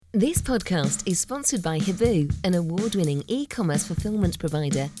This podcast is sponsored by Hibu, an award-winning e-commerce fulfillment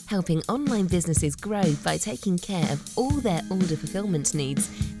provider helping online businesses grow by taking care of all their order fulfillment needs,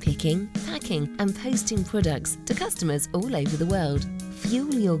 picking, packing and posting products to customers all over the world.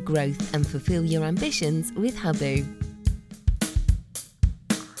 Fuel your growth and fulfill your ambitions with Hibu.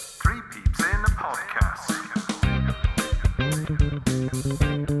 Three Peeps in a Podcast.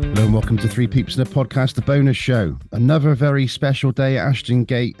 Hello and welcome to Three Peeps in a Podcast, the bonus show. Another very special day at Ashton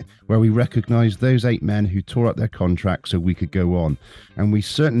Gate where we recognise those 8 men who tore up their contracts so we could go on. And we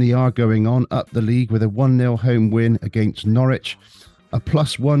certainly are going on up the league with a 1-0 home win against Norwich. A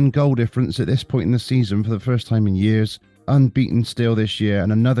 +1 goal difference at this point in the season for the first time in years. Unbeaten still this year,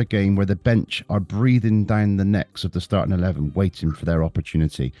 and another game where the bench are breathing down the necks of the starting 11, waiting for their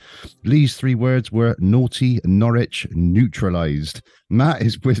opportunity. Lee's 3 words were naughty, Norwich, neutralised. Matt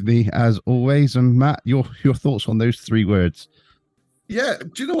is with me as always, and Matt, your thoughts on those 3 words? Yeah,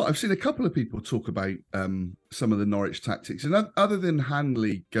 do you know what? I've seen a couple of people talk about some of the Norwich tactics, and other than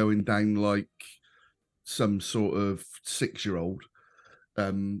Hanley going down like some sort of 6-year-old,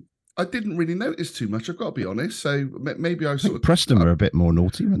 I didn't really notice too much, I've got to be honest. So maybe I sort of... Preston were a bit more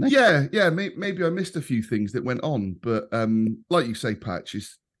naughty, weren't they? Yeah. Maybe I missed a few things that went on. But like you say, Patch,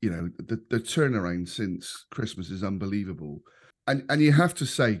 is, you know, the turnaround since Christmas is unbelievable. And you have to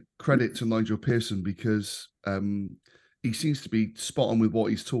say credit to Nigel Pearson because he seems to be spot on with what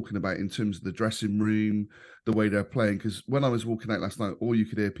he's talking about in terms of the dressing room, the way they're playing. Because when I was walking out last night, all you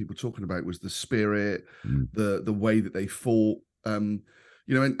could hear people talking about was the spirit, the way that they fought.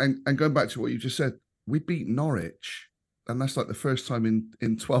 You know, and going back to what you just said, we beat Norwich, and that's like the first time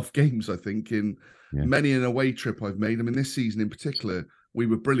in 12 games, I think, in many an away trip I've made. I mean, this season in particular, we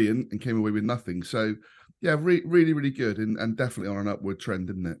were brilliant and came away with nothing. So, yeah, really, really good, and definitely on an upward trend,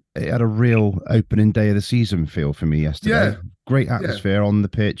 didn't it? It had a real opening day of the season feel for me yesterday. Yeah. Great atmosphere on the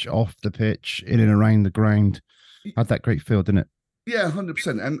pitch, off the pitch, in and around the ground. Had that great feel, didn't it? Yeah,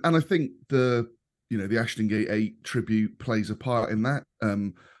 100%. And I think the Ashton Gate 8 tribute plays a part in that.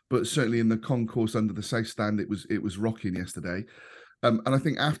 But certainly in the concourse under the South Stand, it was rocking yesterday. And I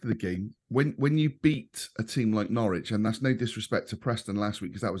think after the game, when you beat a team like Norwich, and that's no disrespect to Preston last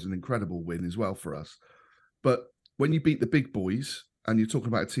week, because that was an incredible win as well for us. But when you beat the big boys, and you're talking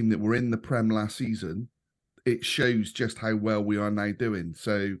about a team that were in the Prem last season, it shows just how well we are now doing.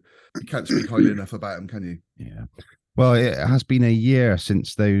 So you can't speak highly enough about them, can you? Yeah. Well, it has been a year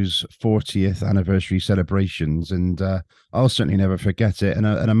since those 40th anniversary celebrations, and I'll certainly never forget it. And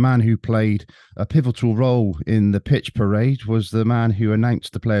a man who played a pivotal role in the pitch parade was the man who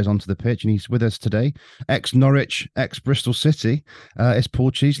announced the players onto the pitch, and he's with us today. Ex-Norwich, ex-Bristol City. It's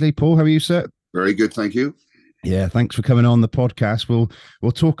Paul Cheesley. Paul, how are you, sir? Very good, thank you. Yeah, thanks for coming on the podcast.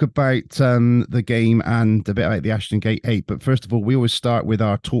 We'll talk about the game and a bit about the Ashton Gate 8. But first of all, we always start with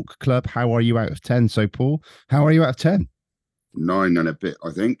our talk club. How are you out of 10? So, Paul, how are you out of 10? 9 and a bit,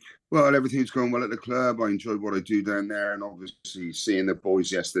 I think. Well, everything's going well at the club. I enjoyed what I do down there. And obviously seeing the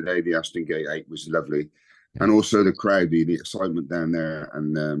boys yesterday, the Ashton Gate 8 was lovely. Yeah. And also the crowd, the excitement down there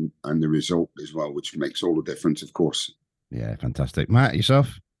and the result as well, which makes all the difference, of course. Yeah, fantastic. Matt,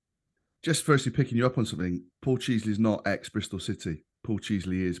 yourself? Just firstly picking you up on something, Paul Cheesley is not ex-Bristol City. Paul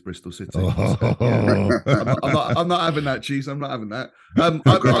Cheesley is Bristol City. Oh. So, yeah. I'm not having that, Cheese. I'm not having that. I'm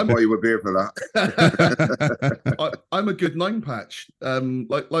going to buy you a beer for that. I'm a good 9 Patch.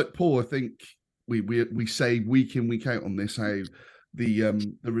 Like Paul, I think we say week in, week out on this how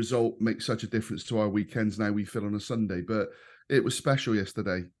the result makes such a difference to our weekends now we feel on a Sunday. But it was special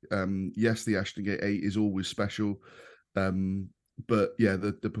yesterday. Yes, the Ashton Gate 8 is always special. But yeah,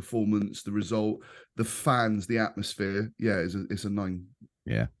 the performance, the result, the fans, the atmosphere, yeah, it's a 9.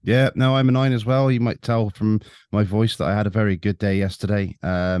 Yeah. No, I'm a 9 as well. You might tell from my voice that I had a very good day yesterday.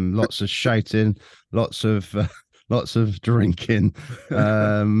 Lots of shouting, lots of drinking,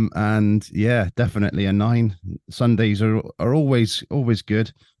 and yeah, definitely a 9. Sundays are always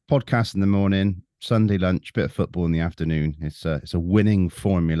good. Podcast in the morning, Sunday lunch, bit of football in the afternoon. It's a winning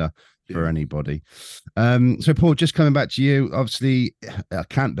formula for anybody. So Paul, just coming back to you, obviously I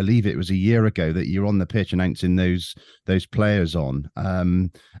can't believe it was a year ago that you're on the pitch announcing those players on,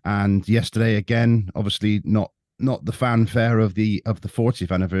 and yesterday again, obviously not the fanfare of the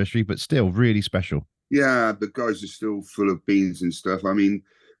 40th anniversary, but still really special. Yeah, the guys are still full of beans and stuff. I mean,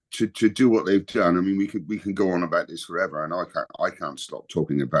 to do what they've done, I mean, we can go on about this forever, and I can't stop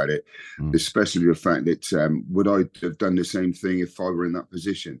talking about it, especially the fact that would I have done the same thing if I were in that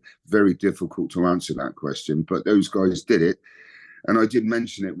position? Very difficult to answer that question, but those guys did it, and I did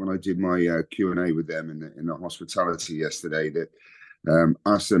mention it when I did my Q&A with them in the hospitality yesterday, that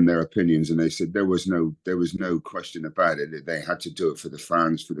asked them their opinions, and they said there was no question about it. That they had to do it for the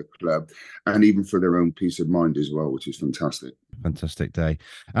fans, for the club, and even for their own peace of mind as well, which is fantastic. Fantastic day.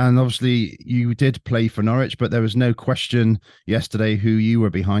 And obviously you did play for Norwich, but there was no question yesterday who you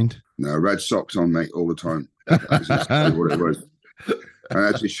were behind. No, red socks on, mate, all the time. That's exactly what it was. And I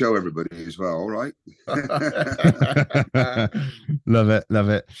had to show everybody as well. All right. Love it. Love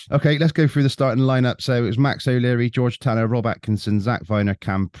it. Okay, let's go through the starting lineup. So it was Max O'Leary, George Tanner, Rob Atkinson, Zach Viner,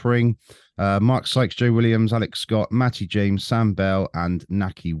 Cam Pring, Mark Sykes, Joe Williams, Alex Scott, Matty James, Sam Bell, and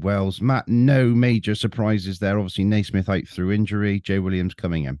Naki Wells. Matt, no major surprises there. Obviously, Naismith out through injury, Joe Williams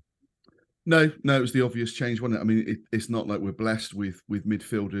coming in. No, it was the obvious change, wasn't it? I mean, it's not like we're blessed with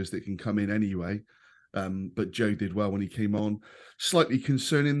midfielders that can come in anyway. But Joe did well when he came on. Slightly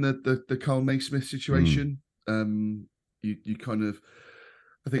concerning the Carl Naismith situation. You kind of,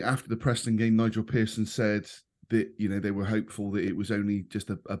 I think after the Preston game, Nigel Pearson said that, you know, they were hopeful that it was only just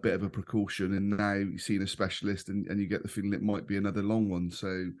a bit of a precaution, and now you're seeing a specialist and you get the feeling it might be another long one.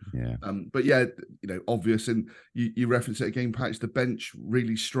 So yeah, but yeah, you know, obvious, and you reference it again, Patch, the bench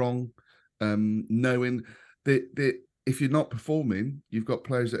really strong, knowing that if you're not performing, you've got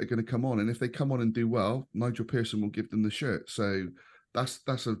players that are going to come on, and if they come on and do well, Nigel Pearson will give them the shirt. So that's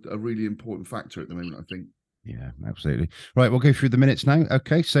a really important factor at the moment, I think. Yeah, absolutely. Right, we'll go through the minutes now.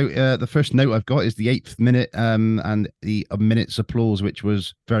 Okay, so the first note I've got is the 8th minute and the minute's applause, which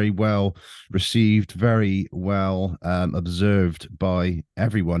was very well received, very well observed by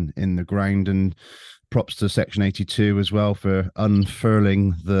everyone in the ground, and props to Section 82 as well for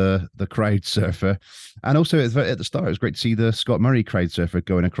unfurling the crowd surfer. And also at the start, it was great to see the Scott Murray crowd surfer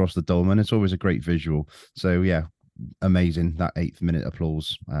going across the Dolman. It's always a great visual. So yeah, amazing, that 8th minute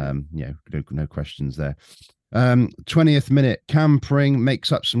applause. Yeah, no questions there. 20th minute, Cam Pring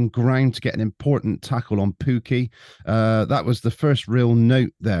makes up some ground to get an important tackle on Pookie. That was the first real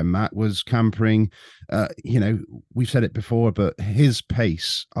note there, Matt, was Cam Pring. You know, we've said it before, but his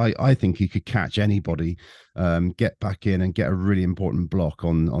pace, I think he could catch anybody, get back in and get a really important block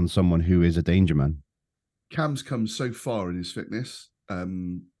on someone who is a danger man. Cam's come so far in his fitness.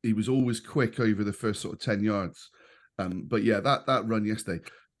 He was always quick over the first sort of 10 yards. But yeah, that run yesterday,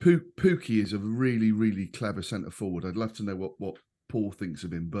 Pookie is a really, really clever centre forward. I'd love to know what Paul thinks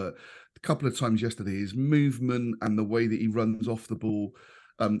of him, but a couple of times yesterday, his movement and the way that he runs off the ball,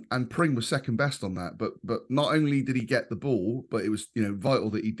 and Pring was second best on that. But not only did he get the ball, but it was, you know,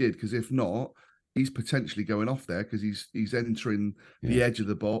 vital that he did, because if not, he's potentially going off there because he's entering the edge of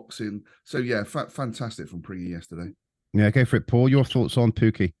the box. And so yeah, fantastic from Pring yesterday. Yeah, go for it, Paul. Your thoughts on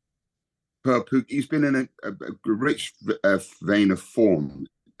Pookie? Well, Pookie's been in a rich vein of form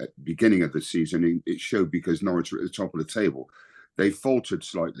at the beginning of the season. It showed because Norwich were at the top of the table. They faltered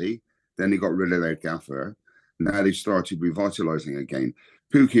slightly, then they got rid of their gaffer. Now they started revitalising again.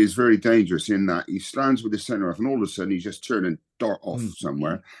 Pookie is very dangerous in that he stands with the centre half, and all of a sudden he's just turning dart off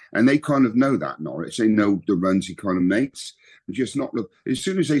somewhere. And they kind of know that, Norwich. They know the runs he kind of makes. Just not look. As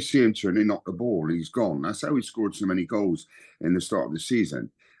soon as they see him turn, they knock the ball. He's gone. That's how he scored so many goals in the start of the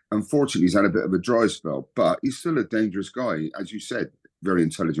season. Unfortunately, he's had a bit of a dry spell, but he's still a dangerous guy, as you said. Very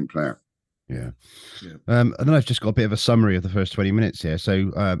intelligent player. Yeah. And then I've just got a bit of a summary of the first 20 minutes here.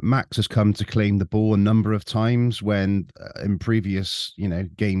 So Max has come to claim the ball a number of times when in previous,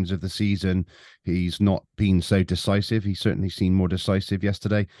 games of the season, he's not been so decisive. He's certainly seemed more decisive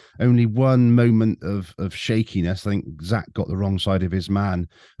yesterday. Only one moment of shakiness. I think Zach got the wrong side of his man.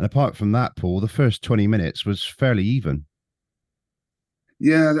 And apart from that, Paul, the first 20 minutes was fairly even.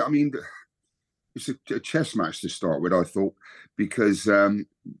 Yeah, I mean, it's a chess match to start with, I thought, because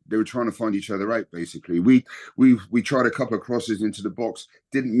they were trying to find each other out, basically. We tried a couple of crosses into the box,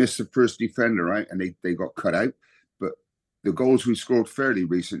 didn't miss the first defender, right? And they got cut out. But the goals we scored fairly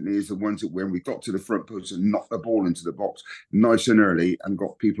recently is the ones that when we got to the front post and knocked the ball into the box nice and early and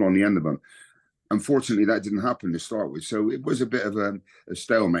got people on the end of them. Unfortunately, that didn't happen to start with. So it was a bit of a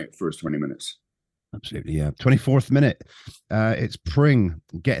stalemate first 20 minutes. Absolutely, yeah. 24th minute. It's Pring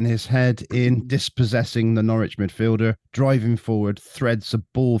getting his head in, dispossessing the Norwich midfielder, driving forward, threads a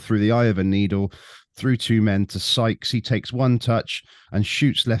ball through the eye of a needle, through two men to Sykes. He takes one touch and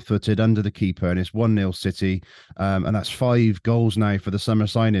shoots left-footed under the keeper, and it's 1-0 City. And that's 5 goals now for the summer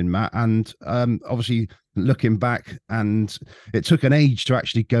signing, Matt. And obviously, looking back, and it took an age to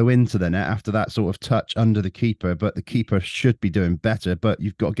actually go into the net after that sort of touch under the keeper, but the keeper should be doing better. But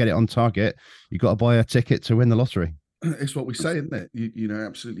you've got to get it on target. You've got to buy a ticket to win the lottery. It's what we say, isn't it? You know,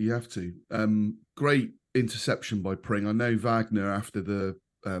 absolutely you have to. Great interception by Pring. I know Wagner after the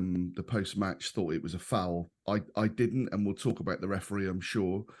post-match thought it was a foul. I didn't, and we'll talk about the referee, I'm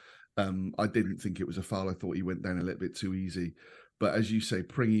sure. I didn't think it was a foul. I thought he went down a little bit too easy. But as you say,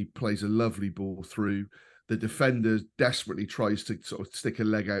 Pringy plays a lovely ball through. The defender desperately tries to sort of stick a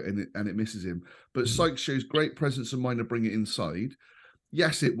leg out and it misses him. But Sykes shows great presence of mind to bring it inside.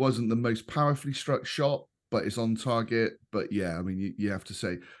 Yes, it wasn't the most powerfully struck shot, but it's on target. But yeah, I mean, you have to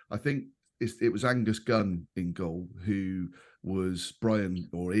say, I think it was Angus Gunn in goal, who was Brian,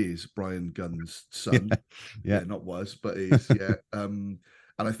 or is Brian Gunn's son. Yeah. Not was, but is. Yeah.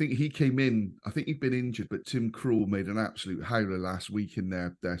 And I think he came in, I think he'd been injured, but Tim Krul made an absolute howler last week in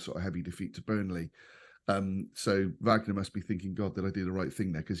their sort of heavy defeat to Burnley. So Wagner must be thinking, God, did I do the right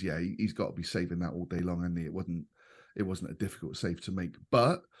thing there? Because yeah, he's got to be saving that all day long, and it wasn't a difficult save to make.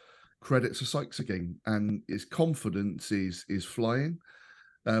 But credit to Sykes again, and his confidence is flying.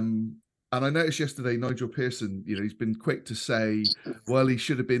 And I noticed yesterday, Nigel Pearson, he's been quick to say, well, he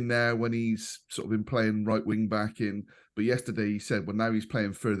should have been there when he's sort of been playing right wing back in. But yesterday he said, well, now he's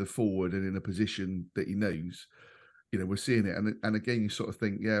playing further forward and in a position that he knows. We're seeing it. And again, you sort of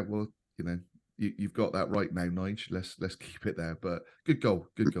think, yeah, well, you've got that right now, Nigel. Let's keep it there. But good goal.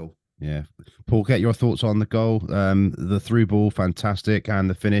 Yeah. Paul, get your thoughts on the goal. The through ball, fantastic, and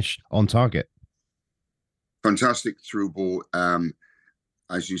the finish on target. Fantastic through ball.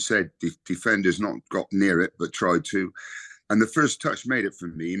 As you said, defenders not got near it, but tried to. And the first touch made it for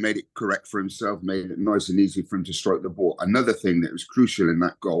me. He made it correct for himself, made it nice and easy for him to strike the ball. Another thing that was crucial in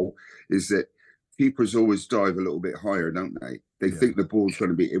that goal is that keepers always dive a little bit higher, don't they? They think the ball's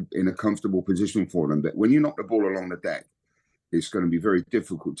going to be in a comfortable position for them. But when you knock the ball along the deck, it's going to be very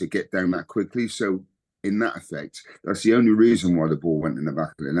difficult to get down that quickly. So in that effect, that's the only reason why the ball went in the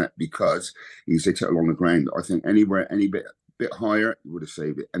back of the net, because he's hit it along the ground. I think anywhere, any bit higher, he would have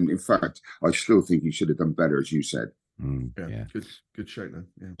saved it. And in fact, I still think he should have done better, as you said. Yeah. Good shout then.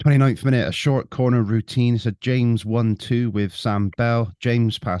 Yeah. 29th minute, a short corner routine. It's a James 1-2 with Sam Bell.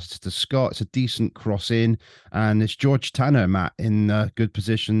 James passes to Scott. It's a decent cross in, and it's George Tanner, Matt, in good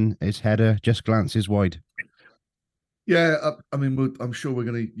position. His header just glances wide. Yeah, I mean, I'm sure we're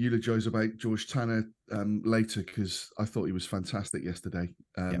going to eulogise about George Tanner later, because I thought he was fantastic yesterday.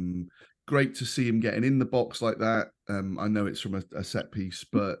 Great to see him getting in the box like that. I know it's from a set piece,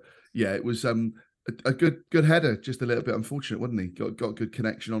 but yeah, it was a good header. Just a little bit unfortunate, wasn't he? Got good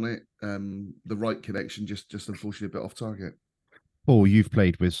connection on it. The right connection, just unfortunately a bit off target. Paul, you've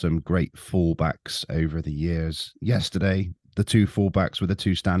played with some great fullbacks over the years. Yesterday, the two fullbacks were the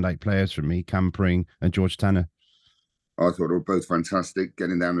two standout players for me, Cam Pring and George Tanner. I thought they were both fantastic,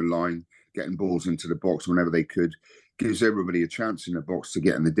 getting down the line, getting balls into the box whenever they could. Gives everybody a chance in the box to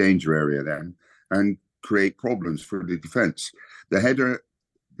get in the danger area then and create problems for the defence. The header, a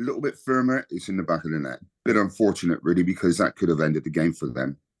little bit firmer, it's in the back of the net. Bit unfortunate, really, because that could have ended the game for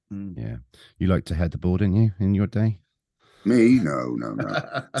them. Yeah. You like to head the ball, didn't you, in your day? Me? No.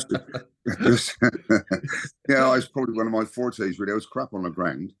 Yeah, it's probably one of my fortes, really. I was crap on the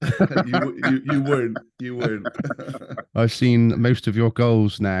ground. You weren't. I've seen most of your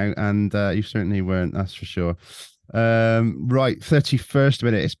goals now, and you certainly weren't, that's for sure. Right, 31st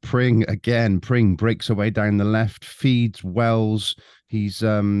minute, it's Pring again. Pring breaks away down the left, feeds Wells. He's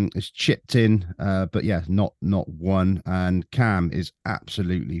chipped in, but yeah, not one. And Cam is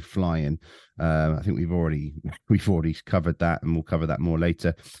absolutely flying. I think we've already covered that, and we'll cover that more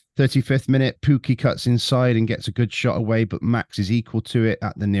later. 35th minute, Pukki cuts inside and gets a good shot away, but Max is equal to it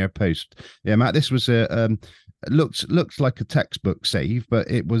at the near post. Yeah, Matt, this was looks like a textbook save,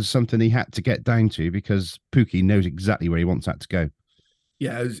 but it was something he had to get down to because Pukki knows exactly where he wants that to go.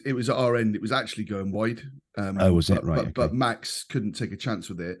 Yeah, it was at our end. It was actually going wide. Was it? Right. Okay. But Max couldn't take a chance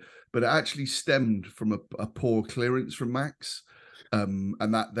with it. But it actually stemmed from a poor clearance from Max. And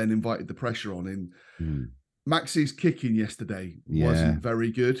that then invited the pressure on. Max's kicking yesterday wasn't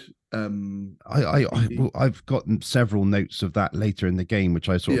very good. I've gotten several notes of that later in the game, which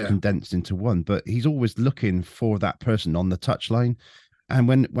I sort of condensed into one. But he's always looking for that person on the touchline. And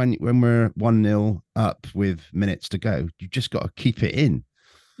when we're 1-0 up with minutes to go, you just got to keep it in.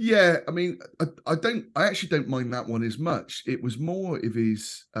 Yeah, I mean, I actually don't mind that one as much. It was more of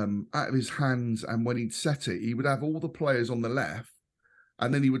his out of his hands, and when he'd set it, he would have all the players on the left,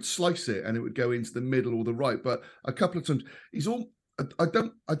 and then he would slice it, and it would go into the middle or the right. But a couple of times, I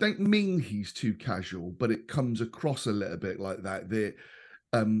don't mean he's too casual, but it comes across a little bit like that.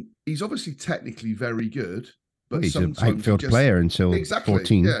 He's obviously technically very good, but he's an outfield player until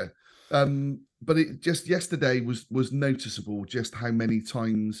 14. Yeah. But it just yesterday was noticeable just how many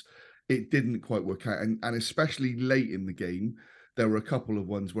times it didn't quite work out, and especially late in the game, there were a couple of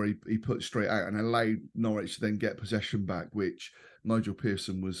ones where he put straight out and allowed Norwich to then get possession back, which Nigel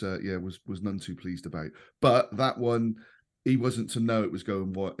Pearson was none too pleased about. But that one, he wasn't to know it was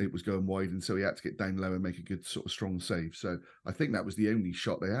going wide, and so he had to get down low and make a good sort of strong save. So I think that was the only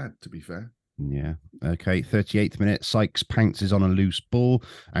shot they had, to be fair. Yeah. Okay. 38th minute. Sykes pounces on a loose ball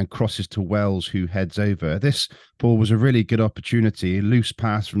and crosses to Wells, who heads over. This ball was a really good opportunity. A loose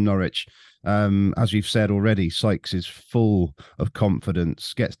pass from Norwich. As we've said already, Sykes is full of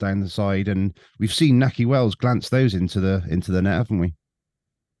confidence, gets down the side, and we've seen Nahki Wells glance those into the net, haven't we?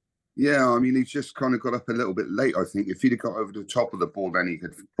 Yeah, I mean, he's just kind of got up a little bit late, I think. If he'd have got over the top of the ball, then he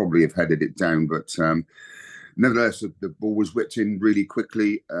could probably have headed it down. But nevertheless, the ball was whipped in really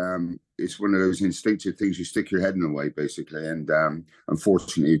quickly. It's one of those instinctive things, you stick your head in the way, basically. And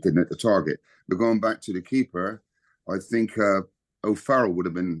unfortunately, it didn't hit the target. But going back to the keeper, I think O'Farrell would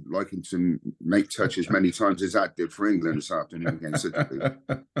have been liking to make touches many times as that did for England this afternoon against Italy.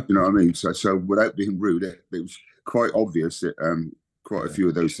 You know what I mean? So without being rude, it was quite obvious that quite a few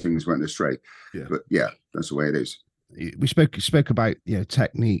of those things went astray. Yeah. But yeah, that's the way it is. We spoke about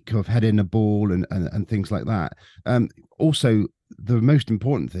technique of heading the ball and things like that. Also, the most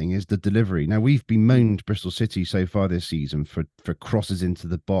important thing is the delivery. Now, we've bemoaned Bristol City so far this season for crosses into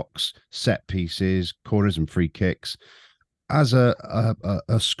the box, set pieces, corners and free kicks. As a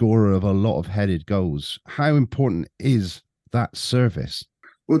scorer of a lot of headed goals, how important is that service?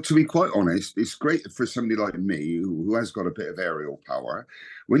 Well, to be quite honest, it's great for somebody like me who has got a bit of aerial power.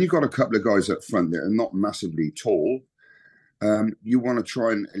 When you've got a couple of guys up front that are not massively tall, you want to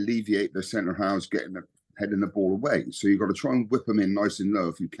try and alleviate the centre halves heading the ball away. So you've got to try and whip them in nice and low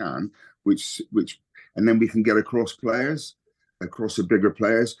if you can, and then we can get across the bigger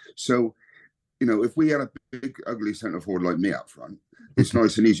players. So, if we had a big, ugly centre forward like me up front, it's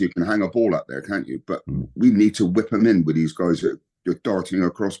nice and easy. You can hang a ball up there, can't you? But we need to whip them in with these guys that are darting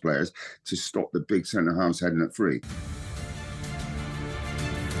across players to stop the big centre halves heading it free.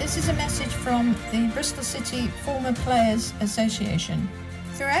 This is a message from the Bristol City Former Players Association.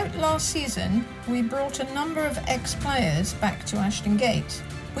 Throughout last season, we brought a number of ex-players back to Ashton Gate.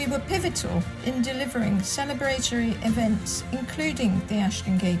 We were pivotal in delivering celebratory events, including the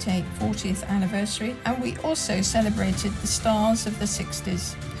Ashton Gate 8 40th anniversary, and we also celebrated the stars of the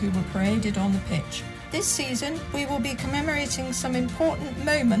 60s who were paraded on the pitch. This season, we will be commemorating some important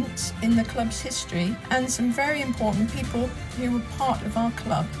moments in the club's history and some very important people who were part of our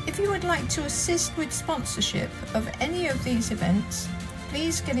club. If you would like to assist with sponsorship of any of these events,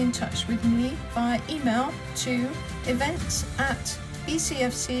 please get in touch with me via email to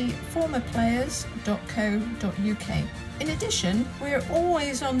events@bcfcformerplayers.co.uk. In addition, we're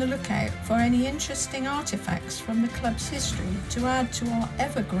always on the lookout for any interesting artefacts from the club's history to add to our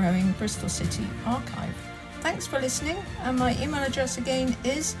ever-growing Bristol City archive. Thanks for listening, and my email address again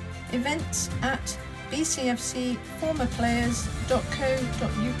is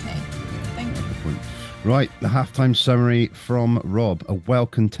events@bcfcformerplayers.co.uk. Thank you. Right, the halftime summary from Rob. A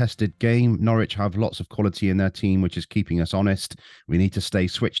well-contested game. Norwich have lots of quality in their team, which is keeping us honest. We need to stay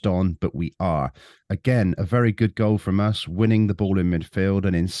switched on, but we are. Again, a very good goal from us, winning the ball in midfield,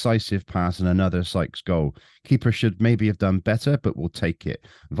 an incisive pass and another Sykes goal. Keeper should maybe have done better, but we'll take it.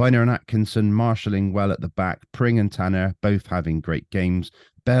 Viner and Atkinson marshalling well at the back. Pring and Tanner both having great games.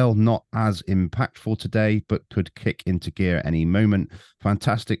 Bell not as impactful today, but could kick into gear any moment.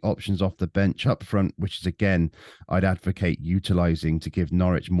 Fantastic options off the bench up front, which is again, I'd advocate utilising to give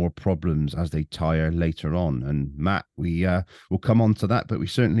Norwich more problems as they tire later on. And Matt, we will come on to that, but we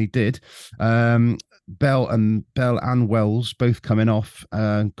certainly did. Bell and Wells both coming off,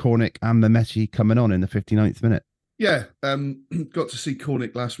 Cornick and Mehmeti coming on in the 59th minute. Yeah, got to see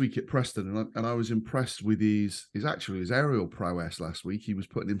Cornick last week at Preston, and I was impressed with his aerial prowess last week. He was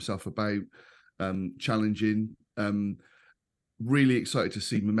putting himself about, challenging. Really excited to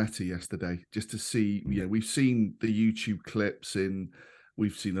see Mehmeti yesterday, just to see. We've seen the YouTube clips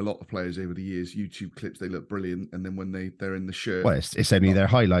we've seen a lot of players over the years. YouTube clips, they look brilliant, and then when they're in the shirt, well, it's only their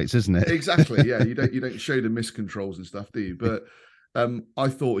highlights, isn't it? Exactly. Yeah, you don't show the miscontrols and stuff, do you? But I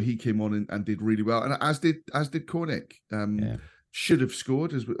thought he came on and did really well, and as did Cornick. Should have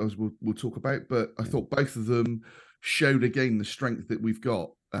scored, as we'll talk about, but I thought both of them showed again the strength that we've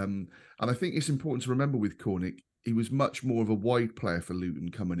got. And I think it's important to remember with Cornick, he was much more of a wide player for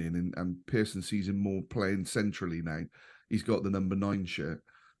Luton coming in, and Pearson sees him more playing centrally now. He's got the number 9 shirt,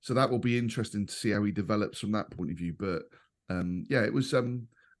 so that will be interesting to see how he develops from that point of view. But it was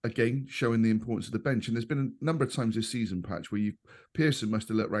again showing the importance of the bench. And there's been a number of times this season, Patch, where Pearson must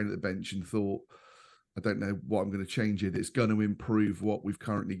have looked around at the bench and thought, I don't know what I'm going to change it. It's going to improve what we've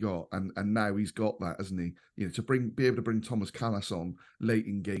currently got, and now he's got that, hasn't he? To be able to bring Thomas Callas on late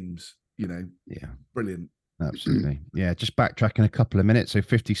in games, brilliant. Absolutely. Yeah, just backtracking a couple of minutes. So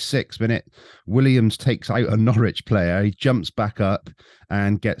 56 minute, Williams takes out a Norwich player. He jumps back up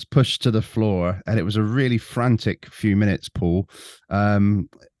and gets pushed to the floor. And it was a really frantic few minutes, Paul.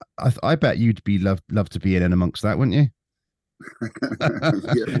 I bet you'd be love to be in and amongst that, wouldn't you?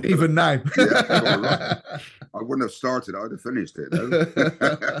 Yeah, even now. Yeah, I wouldn't have started. I'd have finished it.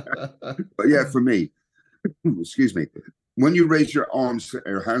 But yeah, for me, excuse me, when you raise your arms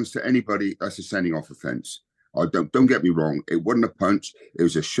or hands to anybody, that's a sending off offence. Don't get me wrong. It wasn't a punch. It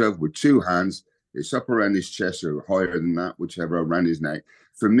was a shove with two hands. It's up around his chest or higher than that, whichever, around his neck.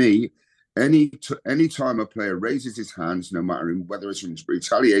 For me, any time a player raises his hands, no matter whether it's in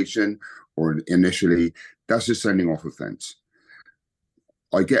retaliation or initially, that's a sending off offence.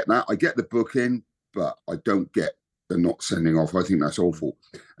 I get that. I get the booking, but I don't get the not sending off. I think that's awful.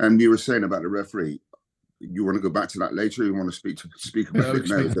 And you were saying about the referee. You want to go back to that later? Or you want to speak about it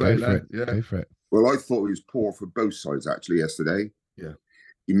now? Go for it. Well, I thought he was poor for both sides actually yesterday. Yeah,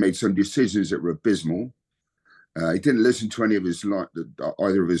 he made some decisions that were abysmal. He didn't listen to any of his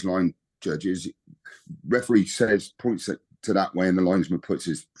either of his line judges. Referee points to that way, and the linesman puts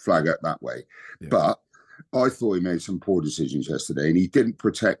his flag up that way. Yeah. But I thought he made some poor decisions yesterday, and he didn't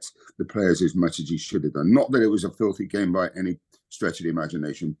protect the players as much as he should have done. Not that it was a filthy game by any stretch of the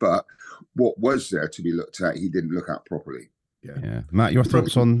imagination, but what was there to be looked at, he didn't look at properly. Yeah. Matt, your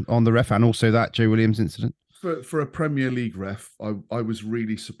thoughts on the ref and also that Joe Williams incident? For a Premier League ref, I was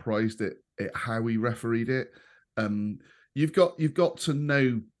really surprised at how he refereed it. You've got to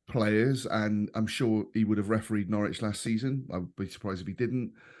know players, and I'm sure he would have refereed Norwich last season. I would be surprised if he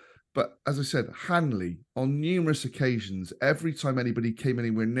didn't. But as I said, Hanley, on numerous occasions, every time anybody came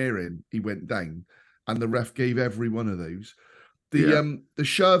anywhere near him, he went down, and the ref gave every one of those. The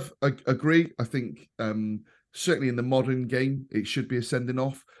shove, I agree. I think certainly in the modern game, it should be a sending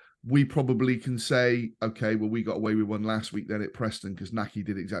off. We probably can say, okay, well, we got away with one last week then at Preston because Naki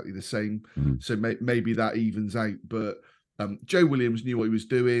did exactly the same. Mm-hmm. So maybe that evens out. But Joe Williams knew what he was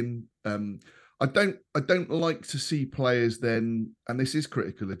doing. I don't like to see players then, and this is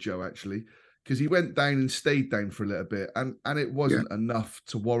critical of Joe actually, because he went down and stayed down for a little bit, and it wasn't enough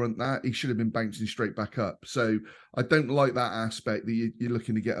to warrant that. He should have been bouncing straight back up. So I don't like that aspect that you're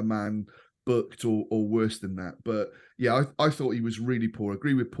looking to get a man booked or worse than that. But yeah, I thought he was really poor. I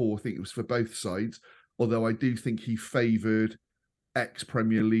agree with Paul. I think it was for both sides, although I do think he favoured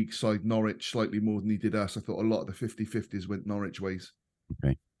ex-Premier League side Norwich slightly more than he did us. I thought a lot of the 50-50s went Norwich ways.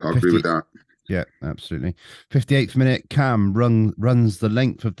 Okay. I agree with that. Yeah, absolutely. 58th minute, Cam runs the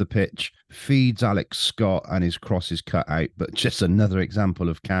length of the pitch, feeds Alex Scott, and his cross is cut out. But just another example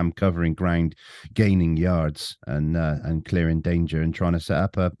of Cam covering ground, gaining yards, and clearing danger and trying to set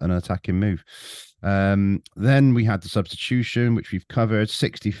up an attacking move. Then we had the substitution, which we've covered.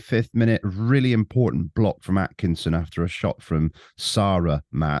 65th minute, really important block from Atkinson after a shot from Sarah,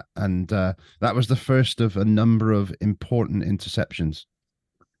 Matt. And that was the first of a number of important interceptions.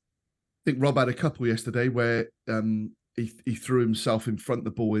 I think Rob had a couple yesterday where he threw himself in front of the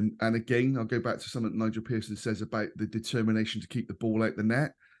ball. And again, I'll go back to something Nigel Pearson says about the determination to keep the ball out the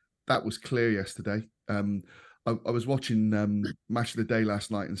net. That was clear yesterday. I was watching Match of the Day last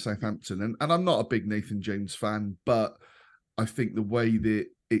night in Southampton, and I'm not a big Nathan Jones fan, but I think the way that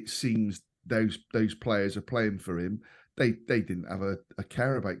it seems those players are playing for him, they didn't have a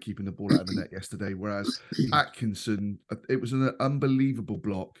care about keeping the ball out of the net yesterday, whereas Atkinson, it was an unbelievable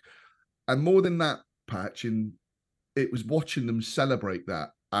block. And more than that, Patch, it was watching them celebrate that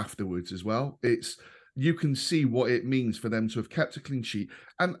afterwards as well. You can see what it means for them to have kept a clean sheet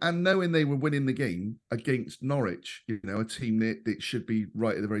and knowing they were winning the game against Norwich, a team that should be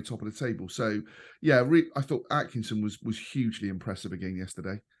right at the very top of the table. So, yeah, I thought Atkinson was hugely impressive again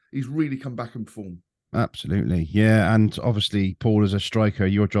yesterday. He's really come back in form. Absolutely. Yeah. And obviously, Paul, as a striker,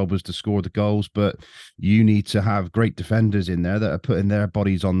 your job was to score the goals, but you need to have great defenders in there that are putting their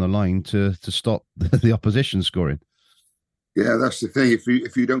bodies on the line to stop the opposition scoring. Yeah, that's the thing.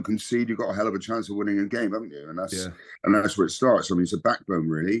 If you don't concede, you've got a hell of a chance of winning a game, haven't you? And that's where it starts. I mean, it's a backbone,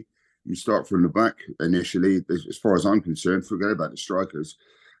 really. You start from the back initially. As far as I'm concerned, forget about the strikers.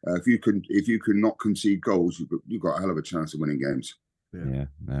 If you can not concede goals, you've got a hell of a chance of winning games. Yeah,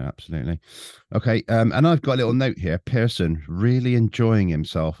 no, absolutely. Okay, and I've got a little note here. Pearson really enjoying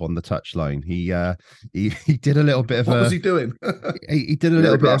himself on the touchline. He did a little bit of what was he doing? he did a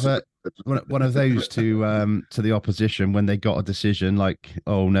little bit of one of those to the opposition when they got a decision like,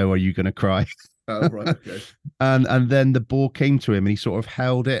 "Oh no, are you going to cry?" Oh, right, okay. And then the ball came to him and he sort of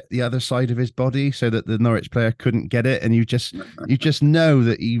held it the other side of his body so that the Norwich player couldn't get it. And you just know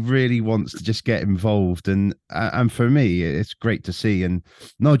that he really wants to just get involved. And for me, it's great to see. And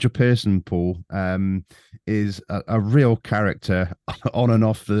Nigel Pearson, Paul, is a real character on and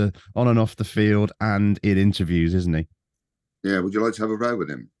off the field and in interviews, isn't he? Yeah, would you like to have a row with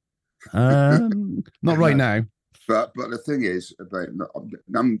him? Not right now. But the thing is, about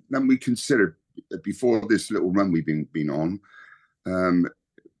then we considered before this little run we've been on,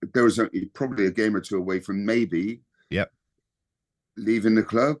 there was probably a game or two away from maybe leaving the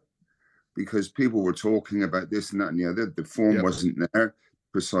club, because people were talking about this and that and the other. The form wasn't there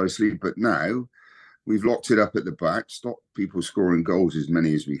precisely, but now we've locked it up at the back, stopped people scoring goals as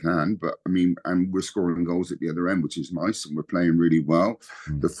many as we can. But I mean, and we're scoring goals at the other end, which is nice, and we're playing really well.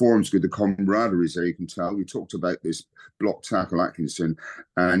 The form's good, the camaraderie is there, you can tell. We talked about this block tackle Atkinson,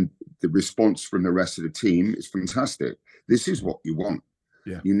 and the response from the rest of the team is fantastic. This is what you want.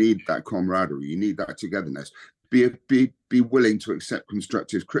 Yeah. You need that camaraderie, you need that togetherness. Be willing to accept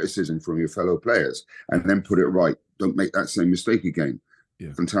constructive criticism from your fellow players and then put it right. Don't make that same mistake again.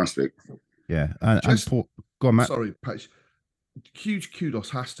 Yeah. Fantastic. Yeah, and Paul, go on, Matt. Sorry, Patch. Huge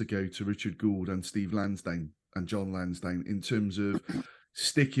kudos has to go to Richard Gould and Steve Lansdowne and John Lansdowne in terms of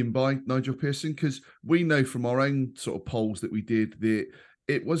sticking by Nigel Pearson, because we know from our own sort of polls that we did that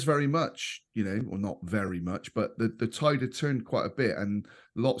it was very much, or not very much, but the tide had turned quite a bit, and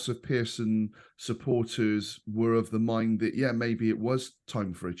lots of Pearson supporters were of the mind that, maybe it was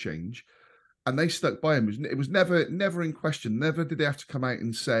time for a change, and they stuck by him. It was never in question. Never did they have to come out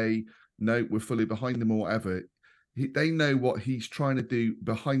and say, no, we're fully behind them or whatever. They know what he's trying to do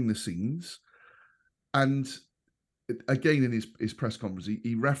behind the scenes. And again, in his press conference,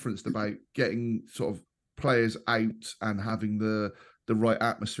 he referenced about getting sort of players out and having the right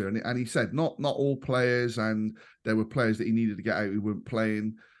atmosphere. And he said not all players, and there were players that he needed to get out who weren't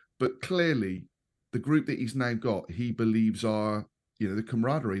playing. But clearly, the group that he's now got, he believes are, the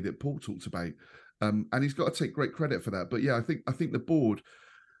camaraderie that Paul talked about. And he's got to take great credit for that. But I think the board...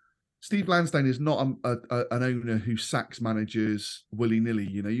 Steve Lansdowne is not an owner who sacks managers willy-nilly.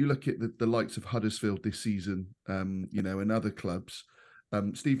 You look at the likes of Huddersfield this season, and other clubs.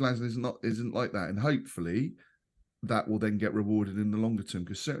 Steve Lansdowne isn't like that. And hopefully that will then get rewarded in the longer term,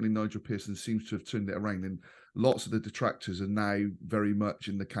 because certainly Nigel Pearson seems to have turned it around. And lots of the detractors are now very much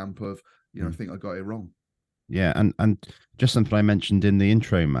in the camp of, I think I got it wrong. Yeah, and just something I mentioned in the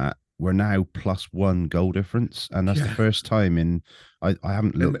intro, Matt, we're now +1 goal difference, and that's the first time I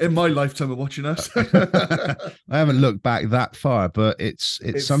haven't looked in my lifetime of watching us. I haven't looked back that far, but it's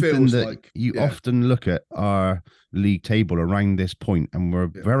something that like, you often look at our league table around this point, and we're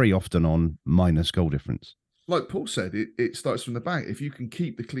very often on minus goal difference. Like Paul said, it starts from the back. If you can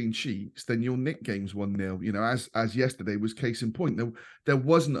keep the clean sheets, then you'll nick games 1-0. As yesterday was case in point. There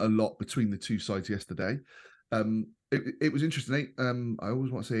wasn't a lot between the two sides yesterday. It was interesting. I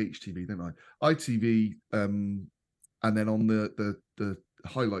always want to say HTV, don't I? ITV, and then on the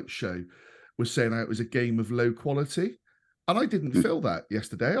highlight show was saying it was a game of low quality, and I didn't feel that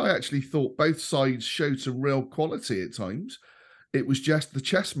yesterday. I actually thought both sides showed some real quality at times. It was just the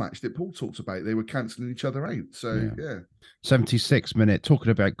chess match that Paul talked about. They were cancelling each other out. So 76 minute.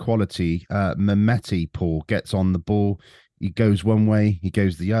 Talking about quality, Mehmeti, Paul, gets on the ball. He goes one way, he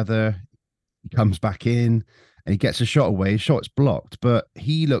goes the other. He comes back in and he gets a shot away. His shot's blocked, but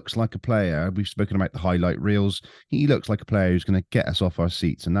he looks like a player. We've spoken about the highlight reels. He looks like a player who's going to get us off our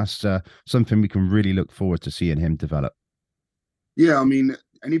seats, and that's something we can really look forward to seeing him develop. Yeah, I mean,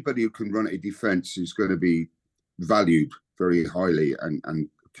 anybody who can run a defence is going to be valued very highly. And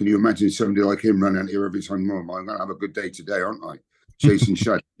can you imagine somebody like him running out here every time? I'm going to have a good day today, aren't I? Chasing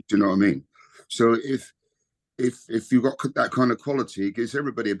shadows. Do you know what I mean? So if you've got that kind of quality, it gives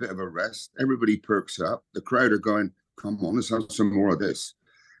everybody a bit of a rest. Everybody perks up. The crowd are going, come on, let's have some more of this.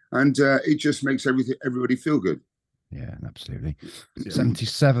 And it just makes everybody feel good. Yeah, absolutely.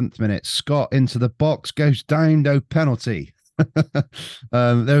 77th minute, Scott into the box, goes down, no penalty.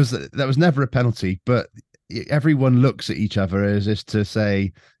 That was never a penalty, but everyone looks at each other as if to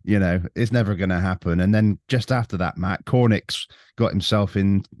say, it's never going to happen. And then just after that, Matt, Cornick's got himself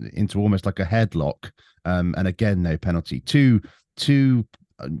into almost like a headlock. And again, no penalty. Two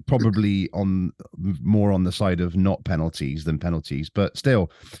probably more on the side of not penalties than penalties, but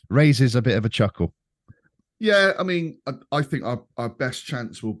still raises a bit of a chuckle. Yeah, I mean, I think our best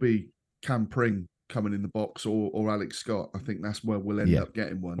chance will be Cam Pring coming in the box or Alex Scott. I think that's where we'll end up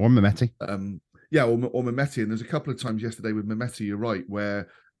getting one. Or Mehmeti. Or Mehmeti. And there's a couple of times yesterday with Mehmeti, you're right, where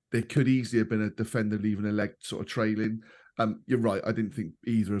there could easily have been a defender leaving a leg sort of trailing. You're right. I didn't think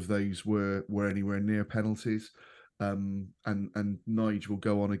either of those were anywhere near penalties. And Nige will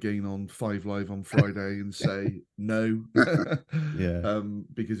go on again on 5 Live on Friday and say no,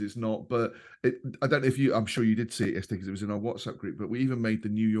 because it's not. But I don't know if I'm sure you did see it yesterday because it was in our WhatsApp group. But we even made the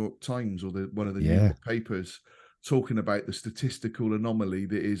New York Times or one of the New York papers talking about the statistical anomaly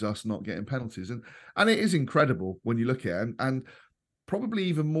that is us not getting penalties, and it is incredible when you look at it, and probably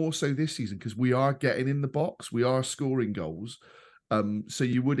even more so this season because we are getting in the box, we are scoring goals. So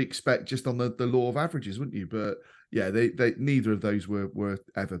you would expect just on the law of averages, wouldn't you? But yeah, they neither of those were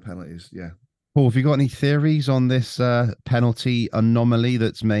ever penalties. Yeah. Paul, have you got any theories on this penalty anomaly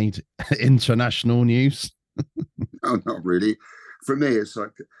that's made international news? No, not really. For me, it's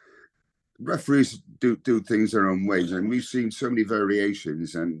like referees do things their own ways, and we've seen so many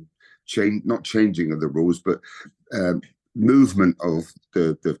variations and not changing of the rules, but movement of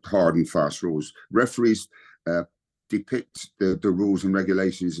the hard and fast rules. Referees depict the rules and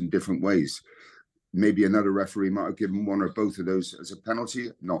regulations in different ways. Maybe another referee might have given one or both of those as a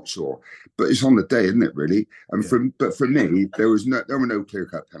penalty. Not sure, but it's on the day, isn't it? Really. And for me, there were no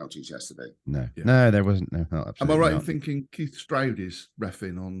clear-cut penalties yesterday. No, there wasn't. No, am I right in thinking Keith Stroud is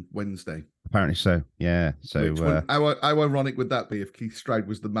reffing on Wednesday? Apparently so. Yeah. So how ironic would that be if Keith Stroud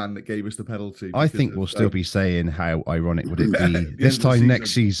was the man that gave us the penalty? I think we'll still be saying how ironic would it be this time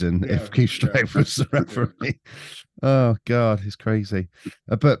next season if Keith Stroud was the referee. Oh God, it's crazy.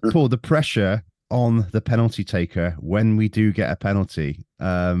 But Paul, the pressure on the penalty taker when we do get a penalty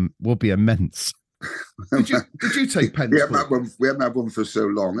will be immense. Did you take pens? We haven't had one for so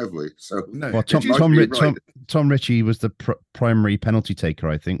long, have we? So no. Well, Tom Ritchie was the primary penalty taker,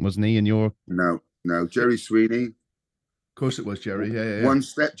 I think, wasn't he? And no, Jerry Sweeney. Of course, it was Jerry. Yeah. One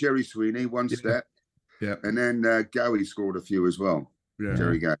step, Jerry Sweeney. One step. Yeah. And then Gowie scored a few as well. Yeah.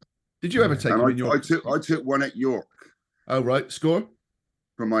 Jerry Gowie. Did you ever take him in York? I took one at York. Oh right, score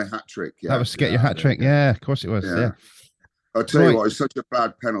for my hat trick. Yeah, that was to get your hat trick. Yeah, of course it was. Yeah. I'll tell you what, it's such a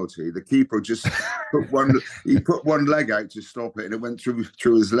bad penalty. The keeper just put one leg out to stop it, and it went through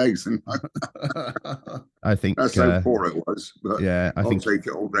his legs. And I think that's how poor it was. But yeah, I'll take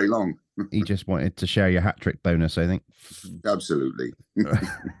it all day long. He just wanted to share your hat trick bonus, I think. Absolutely.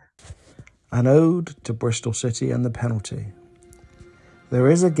 An ode to Bristol City and the penalty. There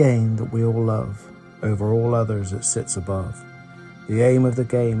is a game that we all love. Over all others it sits above. The aim of the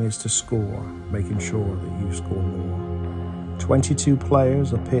game is to score, making sure that you score more. 22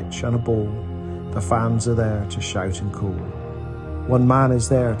 players, a pitch and a ball. The fans are there to shout and call. One man is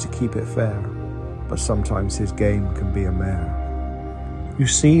there to keep it fair, but sometimes his game can be a mare. You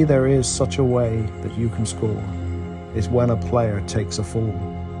see, there is such a way that you can score, is when a player takes a fall.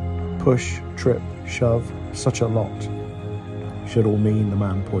 Push, trip, shove, such a lot. Should all mean the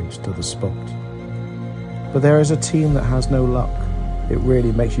man points to the spot. But there is a team that has no luck. It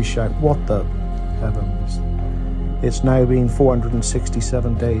really makes you shout, what the heavens. It's now been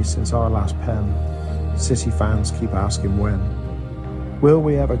 467 days since our last pen. City fans keep asking when. Will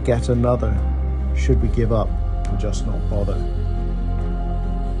we ever get another? Should we give up and just not bother?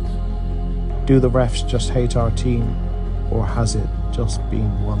 Do the refs just hate our team? Or has it just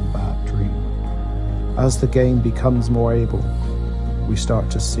been one bad dream? As the game becomes more able, we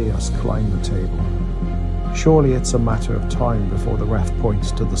start to see us climb the table. Surely it's a matter of time before the ref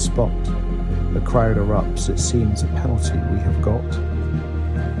points to the spot. The crowd erupts, it seems a penalty we have got.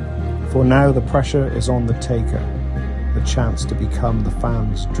 For now the pressure is on the taker, the chance to become the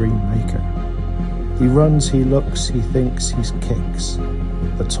fan's dream maker. He runs, he looks, he thinks, he kicks.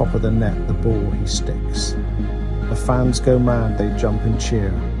 The top of the net, the ball he sticks. The fans go mad, they jump and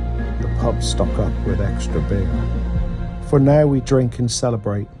cheer. The pubs stock up with extra beer. For now we drink and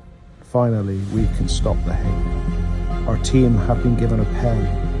celebrate. Finally, we can stop the hate. Our team have been given a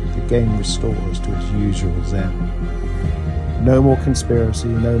pen. The game restores to its usual zen. No more conspiracy,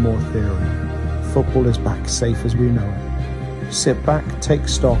 no more theory. Football is back safe as we know it. Sit back, take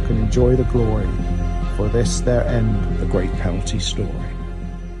stock and enjoy the glory. For this their end, the great penalty story.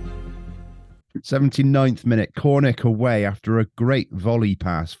 79th minute, Cornick away after a great volley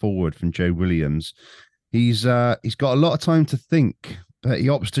pass forward from Joe Williams. He's got a lot of time to think, but he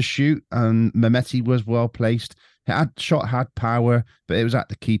opts to shoot, and Mehmeti was well placed. Had power, but it was at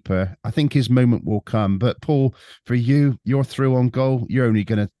the keeper. I think his moment will come. But Paul, for you, you're through on goal. You're only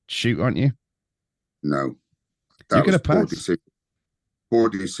going to shoot, aren't you? No, you're going to pass. Poor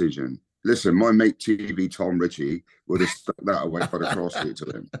decision. Listen, my mate TV Tom Ritchie would have stuck that away for the cross to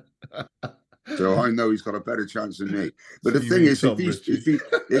him. So I know he's got a better chance than me. But the thing is, if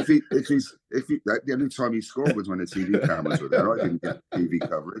the only time he scored was when the TV cameras were there. I didn't get TV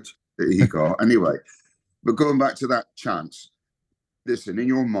coverage that he got. Anyway, But going back to that chance, listen, in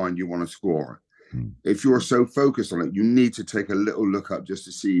your mind, you want to score. If you're so focused on it, you need to take a little look up just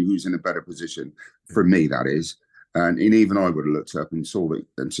to see who's in a better position. For me, that is. And even I would have looked up and saw it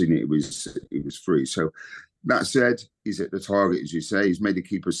and seen it was free. So that said, he's at the target, as you say. He's made the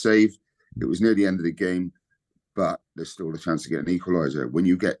keeper save. It was near the end of the game, but there's still a chance to get an equaliser. When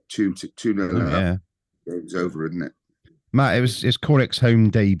you get 2-0 up, it's over, isn't it? Matt, it's Corrick's home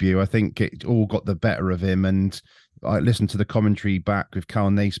debut. I think it all got the better of him, and I listened to the commentary back with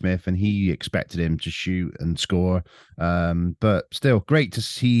Cal Naismith, and he expected him to shoot and score. But still, great to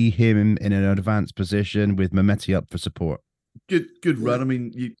see him in an advanced position with Mehmeti up for support. Good run. I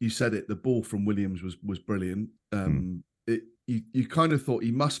mean, you said it. The ball from Williams was brilliant. You kind of thought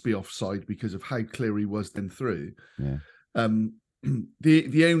he must be offside because of how clear he was then through. Yeah.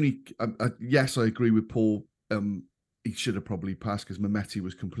 The only yes, I agree with Paul. He should have probably passed because Mehmeti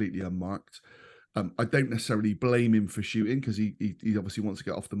was completely unmarked. I don't necessarily blame him for shooting because he obviously wants to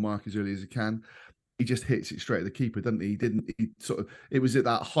get off the mark as early as he can. He just hits it straight at the keeper, doesn't he? It was at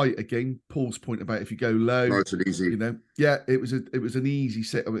that height again. Paul's point about if you go low, nice and easy. It was an easy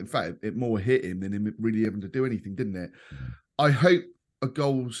set. In fact, it more hit him than him really having to do anything, didn't it? I hope a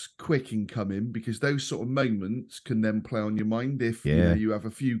goal's quick in coming because those sort of moments can then play on your mind. If you have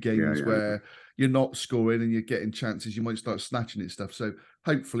a few games where you're not scoring and you're getting chances, you might start snatching at stuff. So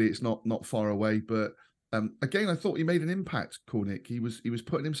hopefully it's not far away. But again, I thought he made an impact, Cornick. He was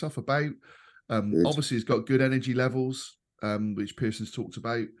putting himself about. Obviously, he's got good energy levels, which Pearson's talked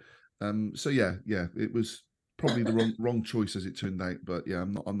about. It was probably the wrong choice as it turned out. But yeah,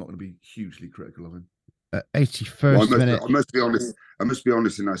 I'm not going to be hugely critical of him. 81st minute. I must be honest. I must be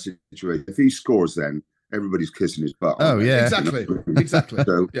honest in that situation. If he scores, then everybody's kissing his butt. Oh yeah, exactly.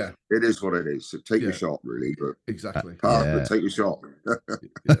 So yeah, it is what it is. So take your shot, really. But exactly. But take your shot.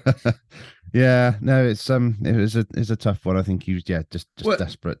 Yeah, no, it's a tough one. I think he was just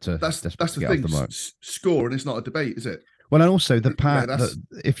desperate to that's to the get thing. off the mark. Score, and it's not a debate, is it? Well, and also the pass.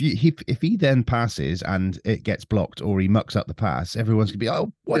 If he then passes and it gets blocked or he mucks up the pass, everyone's gonna be,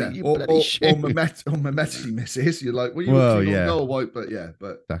 oh, what are you bloody shit? Or Mehmeti misses. You're like, goal white, but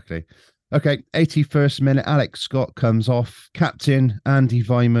exactly. Okay, 81st minute. Alex Scott comes off. Captain Andy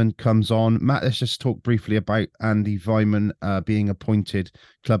Weimann comes on. Matt, let's just talk briefly about Andy Weimann being appointed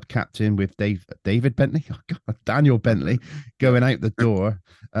club captain with David Bentley. Oh God, Daniel Bentley going out the door.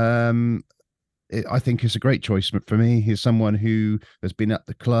 I think it's a great choice for me. He's someone who has been at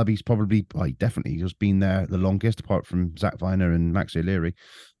the club. He's definitely has been there the longest, apart from Zach Viner and Max O'Leary.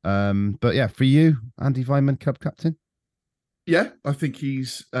 But yeah, for you, Andy Weimann, club captain. Yeah, I think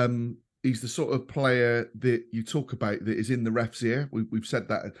he's the sort of player that you talk about that is in the ref's ear. We've said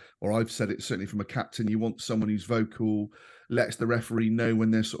that, or I've said it certainly from a captain. You want someone who's vocal, lets the referee know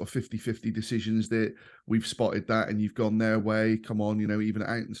when there's sort of 50-50 decisions that we've spotted that and you've gone their way. Come on, even it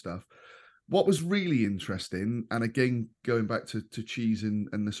out and stuff. What was really interesting, and again, going back to Cheese and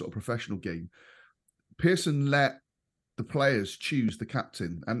the sort of professional game, Pearson let the players choose the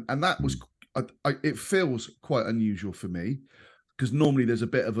captain. And that was, it feels quite unusual for me because normally there's a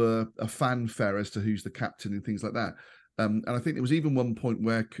bit of a fanfare as to who's the captain and things like that. And I think there was even one point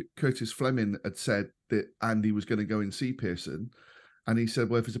where Curtis Fleming had said that Andy was going to go and see Pearson. And he said,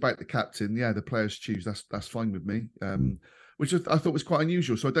 well, if it's about the captain, the players choose. That's fine with me. Which I thought was quite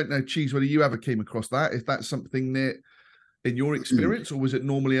unusual. So I don't know, Cheese, whether you ever came across that. Is that something that, in your experience, or was it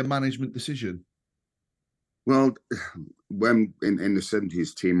normally a management decision? Well, when in the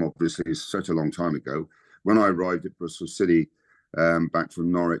 70s team, obviously, it's such a long time ago, when I arrived at Bristol City back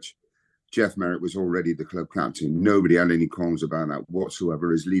from Norwich, Jeff Merritt was already the club captain. Nobody had any qualms about that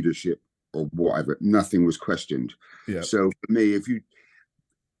whatsoever, his leadership or whatever. Nothing was questioned. Yeah. So for me,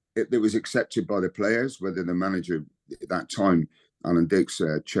 it was accepted by the players, whether the manager at that time, Alan Dix,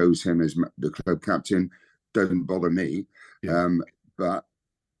 chose him as the club captain, doesn't bother me. Yeah. But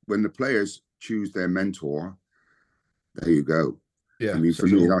when the players choose their mentor, there you go. Yeah, I mean, for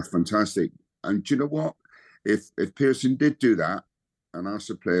me, that's fantastic. And do you know what? If Pearson did do that and ask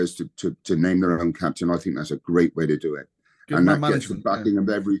the players to name their own captain, I think that's a great way to do it. Good and that gets the backing of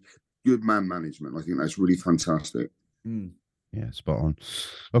every good man management. I think that's really fantastic. Mm. Yeah, spot on.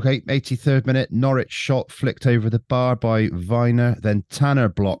 Okay, 83rd minute, Norwich shot flicked over the bar by Viner, then Tanner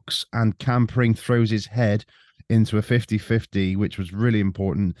blocks and Campering throws his head into a 50-50, which was really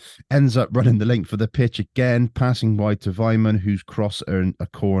important. Ends up running the length of the pitch again, passing wide to Weimann, whose cross earned a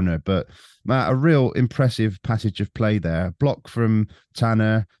corner. But Matt, a real impressive passage of play there. Block from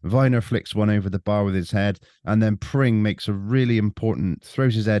Tanner, Viner flicks one over the bar with his head, and then Pring makes a really important,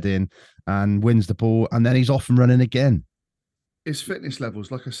 throws his head in and wins the ball, and then he's off and running again. his fitness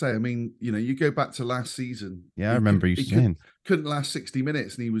levels, like I say, I mean, you go back to last season. Yeah, I remember you saying. Couldn't last 60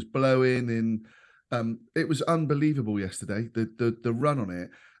 minutes and he was blowing and it was unbelievable yesterday, the run on it.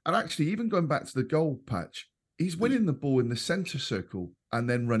 And actually, even going back to the goal patch, he's winning the ball in the centre circle and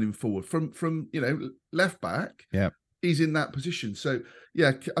then running forward from left back. Yeah. He's in that position. So,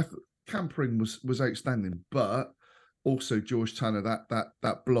 yeah, Campering was outstanding, but also George Tanner,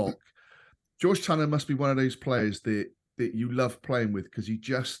 that block. George Tanner must be one of those players that you love playing with because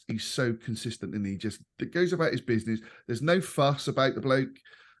he's so consistent and he goes about his business. There's no fuss about the bloke.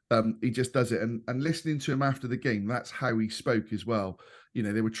 He just does it. And listening to him after the game, that's how he spoke as well.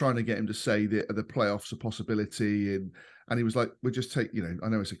 They were trying to get him to say that the playoffs a possibility, and he was like, "We'll just take." I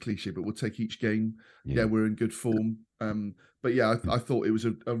know it's a cliche, but we'll take each game. Yeah, we're in good form. But yeah, I thought it was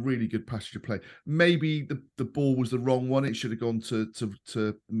a really good passage of play. Maybe the ball was the wrong one; it should have gone to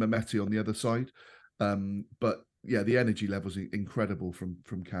Mehmeti on the other side. But yeah, the energy levels incredible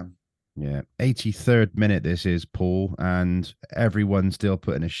from Cam. Yeah, 83rd minute this is, Paul, and everyone's still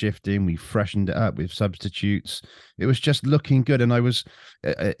putting a shift in. We freshened it up with substitutes. It was just looking good, and I was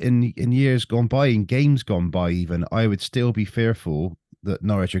in years gone by, in games gone by even, I would still be fearful that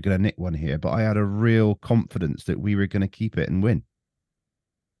Norwich are going to nick one here, but I had a real confidence that we were going to keep it and win.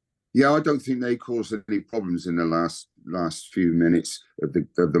 Yeah, I don't think they caused any problems in the last few minutes of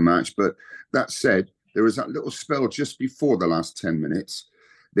the match. But that said, there was that little spell just before the last 10 minutes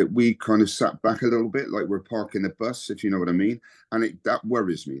that we kind of sat back a little bit, like we're parking the bus, if you know what I mean. And that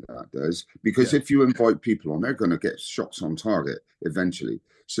worries me, that does. Because if you invite people on, they're going to get shots on target eventually.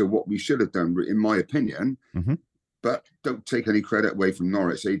 So what we should have done, in my opinion, but don't take any credit away from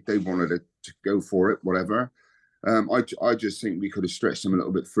Norwich. They wanted to go for it, whatever. I just think we could have stretched them a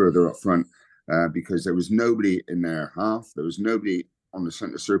little bit further up front because there was nobody in their half. There was nobody on the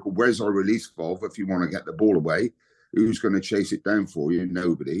centre circle. Where's our release valve if you want to get the ball away? Who's going to chase it down for you?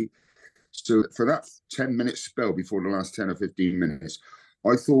 Nobody. So for that 10-minute spell before the last 10 or 15 minutes,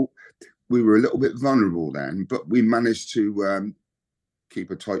 I thought we were a little bit vulnerable then, but we managed to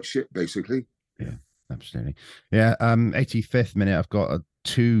keep a tight ship, basically. Yeah, absolutely. Yeah, 85th minute, I've got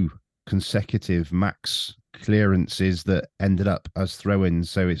 2 consecutive max clearances that ended up as throw-ins.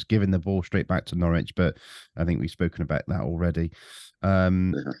 So it's given the ball straight back to Norwich, but I think we've spoken about that already.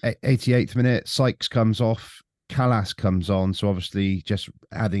 88th minute, Sykes comes off. Callas comes on, so obviously just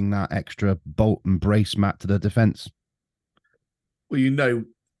adding that extra bolt and brace mat to the defence. Well,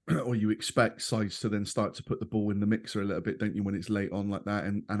 or you expect sides to then start to put the ball in the mixer a little bit, don't you, when it's late on like that,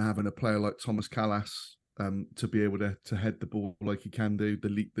 and having a player like Thomas Callas to be able to head the ball like he can do, the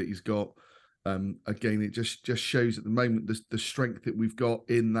leap that he's got. Again, it just shows at the moment the strength that we've got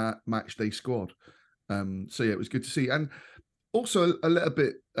in that match day squad. So yeah, it was good to see, and also a little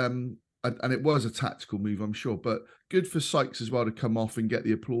bit. And it was a tactical move, I'm sure, but good for Sykes as well to come off and get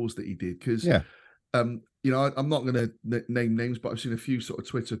the applause that he did. Because, I'm not going to name names, but I've seen a few sort of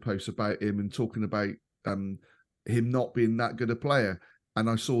Twitter posts about him and talking about him not being that good a player. And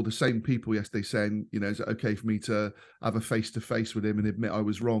I saw the same people yesterday saying, is it okay for me to have a face-to-face with him and admit I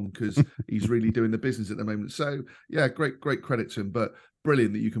was wrong because he's really doing the business at the moment. So, yeah, great credit to him. But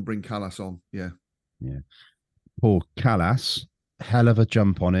brilliant that you can bring Callas on. Yeah. Yeah. Paul, Callas, hell of a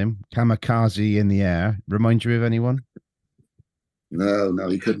jump on him. Kamikaze in the air. Remind you of anyone? No,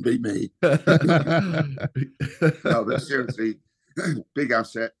 he couldn't beat me. No, but seriously, big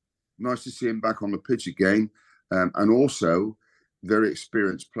asset. Nice to see him back on the pitch again. And also, very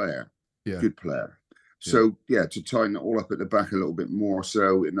experienced player. Yeah. Good player. So, to tighten it all up at the back a little bit more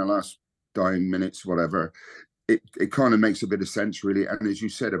so in the last dying minutes, whatever, it kind of makes a bit of sense, really. And as you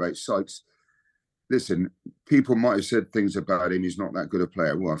said about Sykes, listen, people might have said things about him. He's not that good a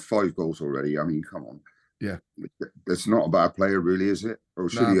player. Well, 5 goals already. I mean, come on. Yeah. That's not a bad player, really, is it? Or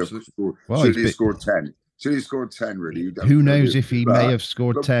should he have scored? Should he have scored 10? Should he have scored 10, really? Who knows if he may have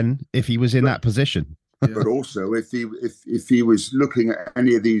scored 10 if he was in that position? Yeah. But also, if he was looking at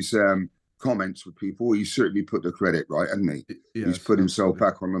any of these comments with people, he certainly put the credit right, hasn't he? Yes, he's put himself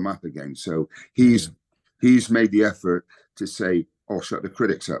back on the map again. So he's made the effort to say, "Oh, shut the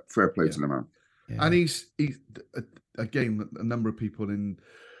critics up." Fair play to the man. Yeah. And he's again, a number of people in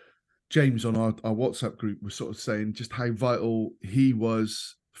James on our WhatsApp group was sort of saying just how vital he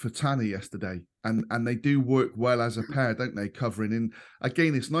was for Tanner yesterday. And they do work well as a pair, don't they, covering in.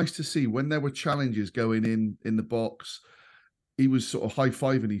 Again, it's nice to see when there were challenges going in the box, he was sort of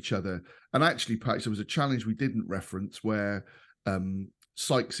high-fiving each other. And actually, perhaps there was a challenge we didn't reference where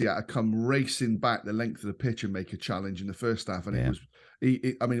Sykes had to come racing back the length of the pitch and make a challenge in the first half. And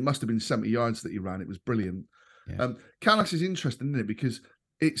it must have been 70 yards that he ran. It was brilliant. Yeah. Callas is interesting, isn't it? Because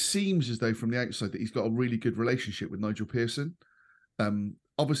it seems as though from the outside that he's got a really good relationship with Nigel Pearson.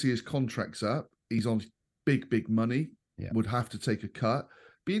 Obviously, his contract's up. He's on big money. Yeah. Would have to take a cut.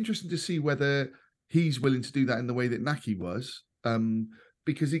 Be interesting to see whether he's willing to do that in the way that Naki was,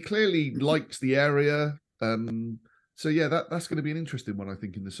 because he clearly likes the area. So yeah, that's going to be an interesting one, I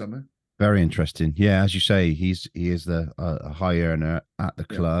think, in the summer. Very interesting. Yeah, as you say, he is the high earner at the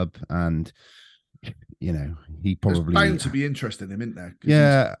club, and he probably There's bound to be interest in him, isn't there?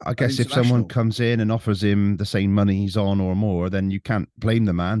 Yeah, I guess if someone comes in and offers him the same money he's on or more, then you can't blame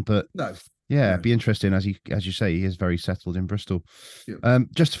the man. But no. Yeah, it'd be interesting, as you say, he is very settled in Bristol. Yeah.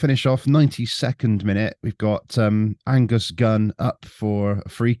 Just to finish off, 92nd minute, we've got Angus Gunn up for a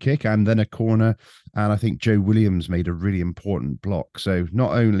free kick and then a corner, and I think Joe Williams made a really important block. So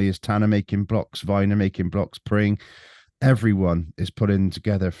not only is Tanner making blocks, Viner making blocks, Pring, everyone is putting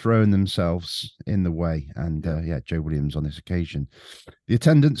together, throwing themselves in the way. And Joe Williams on this occasion. The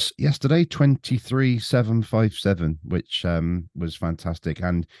attendance yesterday, 23,757, which was fantastic.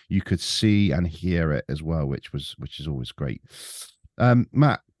 And you could see and hear it as well, which is always great.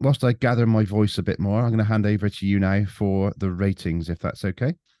 Matt, whilst I gather my voice a bit more, I'm going to hand over to you now for the ratings, if that's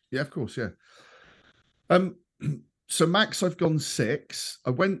okay. Yeah, of course. Yeah. So Max, I've gone 6. I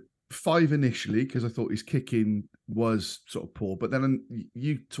went 5 initially because I thought his kicking was sort of poor, but then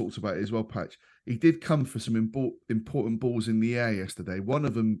you talked about it as well, Patch. He did come for some important balls in the air yesterday. One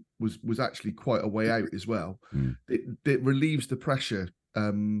of them was actually quite a way out as well. It relieves the pressure.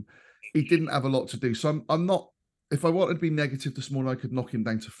 He didn't have a lot to do, so I'm not. If I wanted to be negative this morning, I could knock him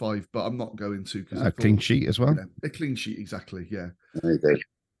down to 5, but I'm not going to because a clean sheet as well. A clean sheet, exactly. Yeah. There you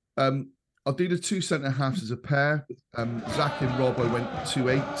go. I'll do the 2 centre halves as a pair. Zach and Rob, I went 2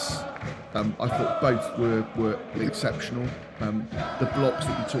 8s. I thought both were exceptional. The blocks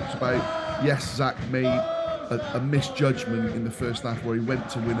that you talked about, yes, Zach made a misjudgment in the first half where he went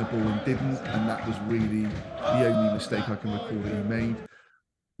to win a ball and didn't, and that was really the only mistake I can recall that he made.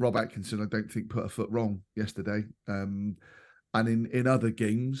 Rob Atkinson, I don't think, put a foot wrong yesterday. And in other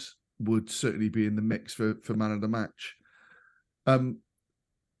games, would certainly be in the mix for man of the match.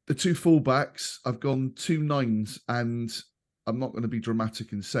 The 2 fullbacks, I've gone 2 9s, and I'm not going to be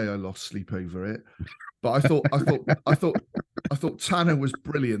dramatic and say I lost sleep over it, but I thought Tanner was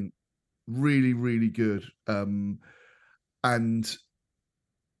brilliant, really, really good, and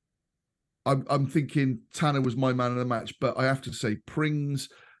I'm thinking Tanner was my man of the match. But I have to say, Pring's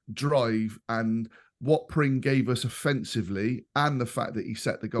drive and what Pring gave us offensively, and the fact that he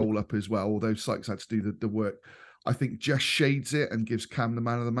set the goal up as well, although Sykes had to do the work, I think just shades it and gives Cam the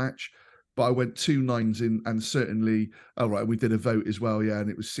man of the match. But I went 2 9s in, and certainly, we did a vote as well, yeah, and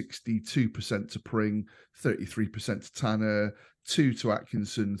it was 62% to Pring, 33% to Tanner, 2 to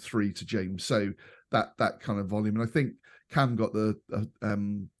Atkinson, 3 to James. So that kind of volume. And I think Cam got the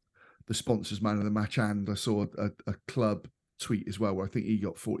sponsors man of the match, and I saw a club tweet as well where I think he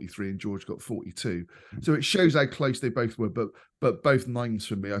got 43 and George got 42. So it shows how close they both were. But both 9s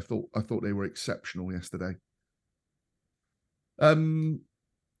for me. I thought they were exceptional yesterday. Then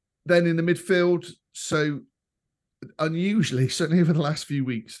in the midfield, so unusually, certainly over the last few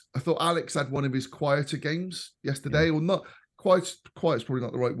weeks, I thought Alex had one of his quieter games yesterday, or not quiet is probably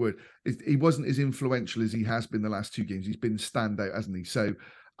not the right word. He wasn't as influential as he has been the last 2 games. He's been standout, hasn't he? So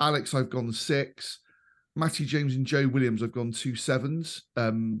Alex, I've gone 6. Matty James and Joe Williams, I've gone 2 7s.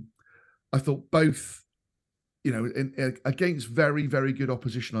 I thought both, against very, very good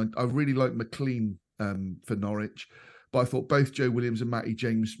opposition. I really like McLean for Norwich. But I thought both Joe Williams and Matty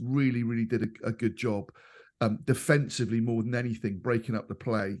James really, really did a good job defensively more than anything, breaking up the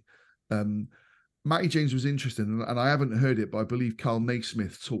play. Matty James was interesting, and I haven't heard it, but I believe Carl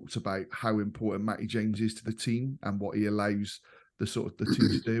Naismith talked about how important Matty James is to the team and what he allows the team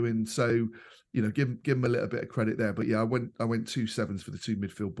to do. And so, give him a little bit of credit there. But yeah, I went 2 7s for the 2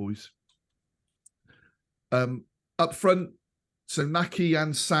 midfield boys. Up front, so Naki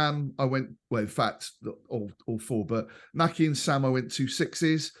and Sam, I went, well, in fact, all 4, but Naki and Sam, I went 2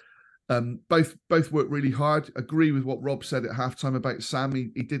 6s. Both worked really hard. Agree with what Rob said at halftime about Sam.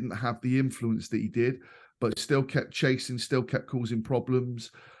 He didn't have the influence that he did, but still kept chasing, still kept causing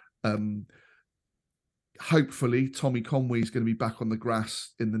problems. Hopefully, Tommy Conway is going to be back on the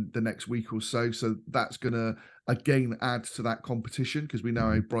grass in the next week or so. So that's going to, again, add to that competition because we know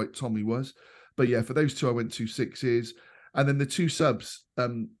how bright Tommy was. But yeah, for those 2, I went 2 6s. And then the 2 subs,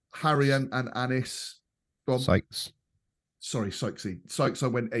 Harry and Anis. Sykes. Sorry, Sykesy. Sykes, I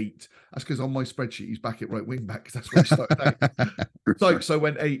went 8. That's because on my spreadsheet, he's back at right wing back because that's where he started out. Sykes, I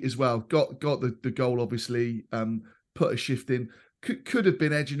went 8 as well. Got the goal, obviously. Put a shift in. Could have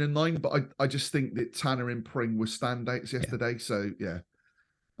been edging a 9, but I just think that Tanner and Pring were standouts yesterday. So, yeah.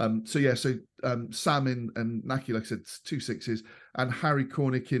 Sam and Naki, like I said, 2 6s, and Harry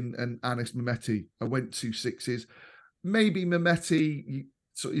Cornick and Anis Mehmeti. I went 2 6s. Maybe Mehmeti,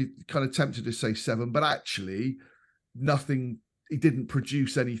 you kind of tempted to say 7, but actually nothing. He didn't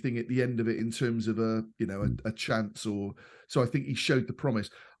produce anything at the end of it in terms of a chance, or so I think he showed the promise.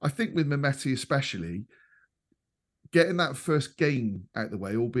 I think with Mehmeti especially, getting that first game out the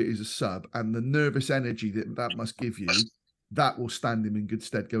way, albeit as a sub, and the nervous energy that must give you, that will stand him in good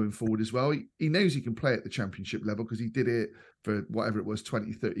stead going forward as well. He knows he can play at the championship level because he did it for whatever it was,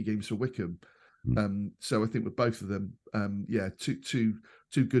 20, 30 games for Wycombe. So I think with both of them,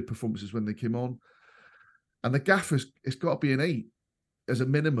 two good performances when they came on. And the gaffer's, it's got to be an 8 as a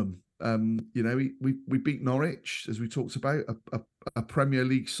minimum. We beat Norwich, as we talked about, a Premier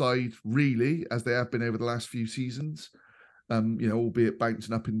League side, really, as they have been over the last few seasons. Albeit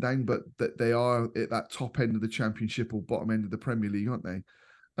bouncing up and down, but that they are at that top end of the Championship or bottom end of the Premier League, aren't they?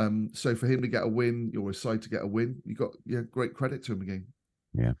 So for him to get a win, or a side to get a win, you got great credit to him again.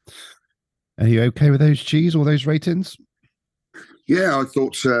 Yeah. Are you okay with those, Cheese, all those ratings? Yeah, I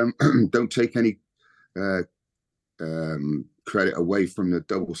thought don't take any credit away from the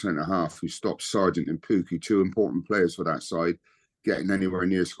double centre half who stopped Sargent and Pukki, 2 important players for that side, getting anywhere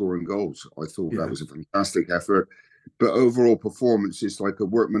near scoring goals. I thought that was a fantastic effort. But overall performance is like a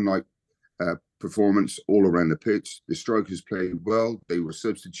workmanlike performance all around the pitch. The strikers played well. They were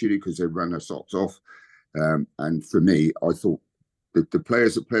substituted because they ran their socks off. And for me, I thought the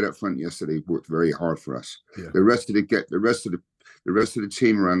players that played up front yesterday worked very hard for us. Yeah. The rest of the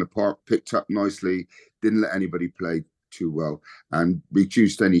team around the park picked up nicely, didn't let anybody play too well, and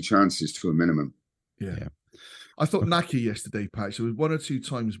reduced any chances to a minimum. Yeah. I thought Naki yesterday, Patch, there was 1 or 2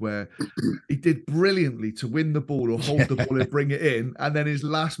 times where he did brilliantly to win the ball or hold the ball and bring it in, and then his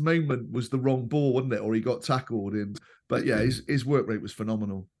last moment was the wrong ball, wasn't it? Or he got tackled in. But yeah, his work rate was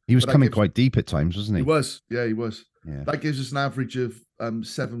phenomenal. He was coming quite deep at times, wasn't he? He was. Yeah, he was. Yeah. That gives us an average of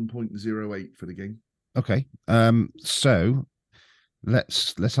 7.08 for the game. Okay. So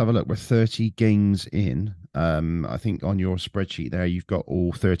let's have a look. We're 30 games in. I think on your spreadsheet there, you've got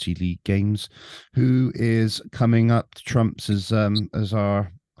all 30 league games. Who is coming up trumps as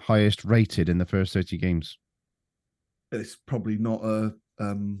our highest rated in the first 30 games? It's probably not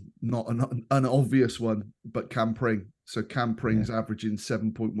an obvious one, but Cam Pring. So Cam Pring's averaging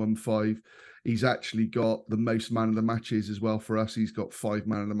 7.15. He's actually got the most man of the matches as well for us. He's got 5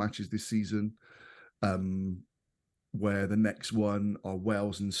 man of the matches this season. Where the next one are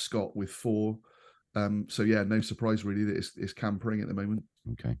Wells and Scott with 4. No surprise really that it's Cam Pring at the moment.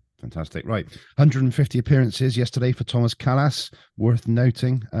 Okay, fantastic. Right, 150 appearances yesterday for Thomas Callas, worth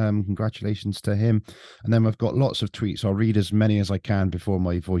noting. Congratulations to him. And then I've got lots of tweets. I'll read as many as I can before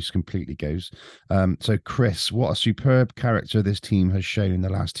my voice completely goes. So Chris, what a superb character this team has shown in the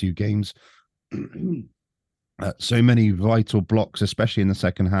last 2 games. So many vital blocks, especially in the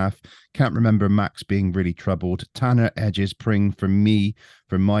second half. Can't remember Max being really troubled. Tanner edges Pring for me,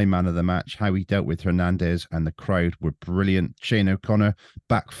 for my man of the match. How he dealt with Hernandez and the crowd were brilliant. Shane O'Connor,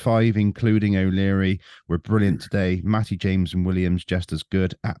 back 5, including O'Leary, were brilliant today. Matty James and Williams, just as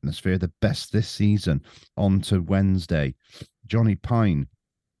good. Atmosphere, the best this season. On to Wednesday. Johnny Pine.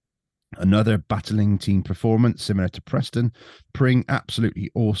 Another battling team performance, similar to Preston. Pring, absolutely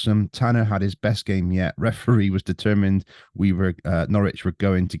awesome. Tanner had his best game yet. Referee was determined Norwich were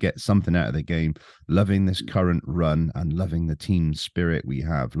going to get something out of the game. Loving this current run and loving the team spirit we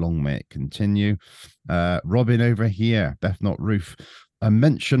have. Long may it continue. Robin over here, Beth Not Roof. A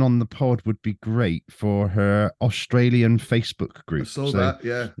mention on the pod would be great for her Australian Facebook group. I saw that,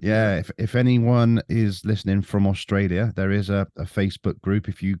 yeah. Yeah, if anyone is listening from Australia, there is a Facebook group.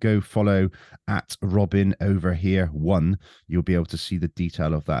 If you go follow at Robin over here 1, you'll be able to see the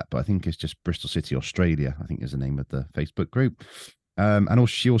detail of that. But I think it's just Bristol City, Australia, I think is the name of the Facebook group. And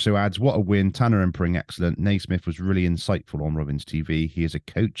she also adds, what a win. Tanner and Pring, excellent. Naismith was really insightful on Robin's TV. He is a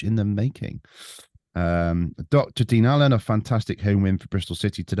coach in the making. Dr. Dean Allen, a fantastic home win for Bristol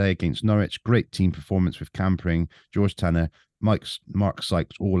City today against Norwich. Great team performance with Cam Pring, George Tanner, Mark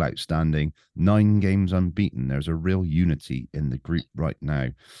Sykes, all outstanding. 9 games unbeaten. There's a real unity in the group right now.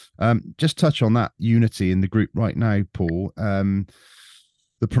 Just touch on that unity in the group right now, Paul.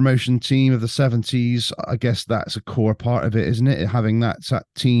 The promotion team of the 70s, I guess that's a core part of it, isn't it? Having that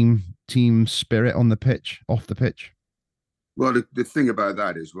team spirit on the pitch, off the pitch. Well, the thing about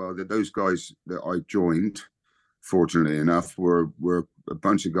that is, that those guys that I joined, fortunately enough, were a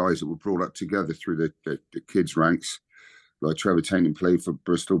bunch of guys that were brought up together through the kids' ranks. Like Trevor Tainton played for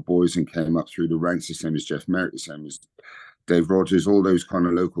Bristol Boys and came up through the ranks, the same as Jeff Merritt, the same as Dave Rogers, all those kind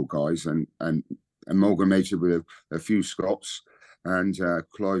of local guys, and amalgamated with a few Scots. and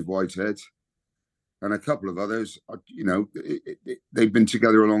Clive Whitehead, and a couple of others. They've been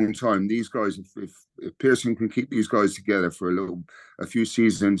together a long time. These guys, if Pearson can keep these guys together for a few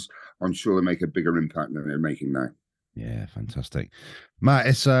seasons, I'm sure they'll make a bigger impact than they're making now. Yeah, fantastic. Matt,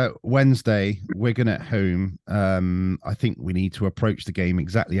 it's Wednesday, Wigan at home. I think we need to approach the game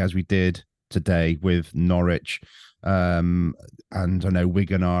exactly as we did today with Norwich. And I know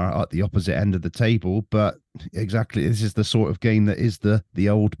Wigan are at the opposite end of the table, but exactly, this is the sort of game that is the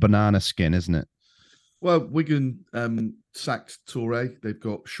old banana skin, isn't it? Well, Wigan sacked Toure. They've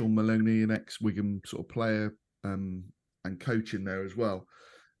got Sean Maloney, an ex-Wigan sort of player and coach in there as well.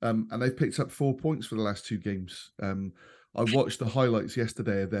 And they've picked up 4 points for the last 2 games. I watched the highlights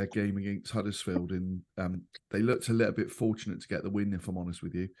yesterday of their game against Huddersfield, and they looked a little bit fortunate to get the win, if I'm honest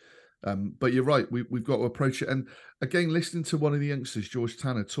with you. But you're right, we've got to approach it. And again, listening to one of the youngsters, George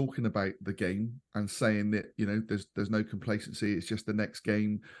Tanner, talking about the game and saying that, there's no complacency. It's just the next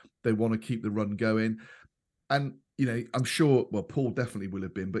game. They want to keep the run going. And, I'm sure, well, Paul definitely will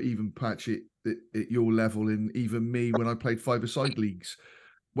have been, but even Patch at your level, and even me when I played five-a-side leagues,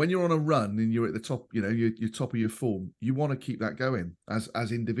 when you're on a run and you're at the top, you're top of your form, you want to keep that going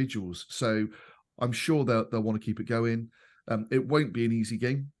as individuals. So I'm sure they'll want to keep it going. It won't be an easy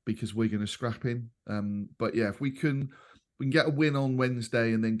game because we're going to scrap in. But yeah, if we can get a win on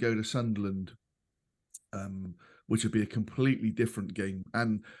Wednesday and then go to Sunderland, which would be a completely different game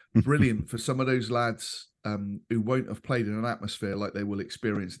and brilliant for some of those lads who won't have played in an atmosphere like they will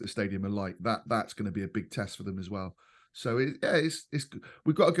experience at the Stadium of Light. That's going to be a big test for them as well. So it's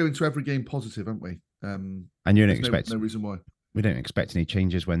we've got to go into every game positive, haven't we? And you don't expect no reason why. We don't expect any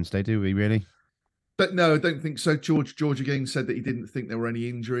changes Wednesday, do we? Really? But no, I don't think so. George again said that he didn't think there were any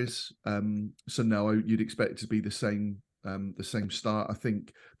injuries. So no, you'd expect it to be the same start. I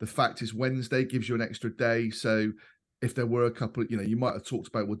think the fact is Wednesday gives you an extra day. So if there were a couple, you might have talked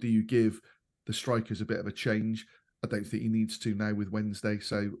about, well, do you give the strikers a bit of a change? I don't think he needs to now with Wednesday.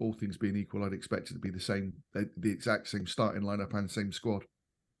 So all things being equal, I'd expect it to be the exact same starting lineup and same squad.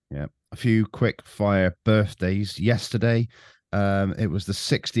 Yeah. A few quick fire birthdays yesterday. It was the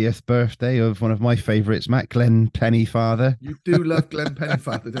 60th birthday of one of my favourites, Matt, Glenn Pennyfather. You do love Glenn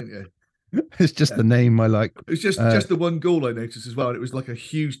Pennyfather, don't you? It's just the name I like. It was just the one goal I noticed as well. And it was like a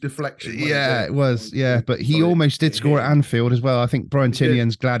huge deflection. Yeah, it was. Yeah, but he almost did score at Anfield as well. I think Brian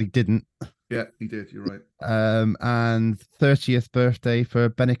Tinian's glad he didn't. Yeah, he did. You're right. And 30th birthday for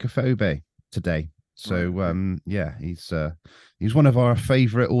Benik Afobe today. So, right. Yeah, he's one of our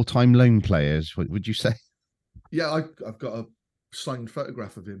favourite all-time loan players. Would you say? Yeah, I've got a signed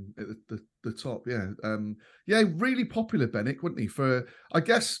photograph of him at the top. Yeah, yeah, really popular Benik, wasn't he? For I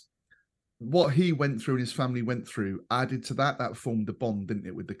guess what he went through and his family went through added to that formed a bond, didn't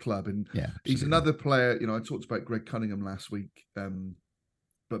it, with the club? And yeah, he's another player. I talked about Greg Cunningham last week.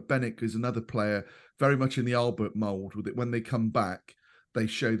 But Benik is another player very much in the Albert mould. With it, when they come back, they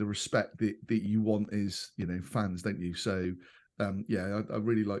show the respect that you want as fans, don't you? So, yeah, I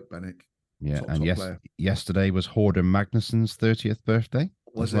really like Benik. Yeah, and yesterday was Horder Magnusson's 30th birthday.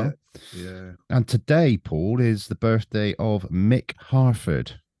 Was it? Yeah. And today, Paul, is the birthday of Mick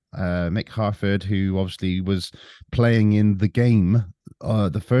Harford. Mick Harford, who obviously was playing in the game,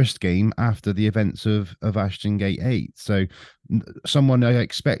 the first game after the events of Ashton Gate 8. So someone I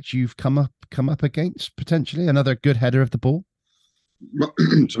expect you've come up against, potentially, another good header of the ball. Well,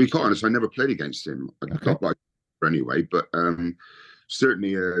 to be quite honest, I never played against him. I got like anyway, but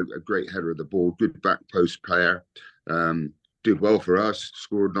certainly a great header of the ball, good back post player, did well for us,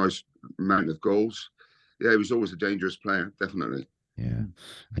 scored a nice amount of goals. Yeah, he was always a dangerous player, definitely. Yeah.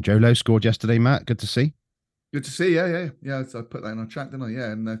 And Joe Lowe scored yesterday, Matt. Good to see. Good to see. Yeah. So I put that in our chat, didn't I?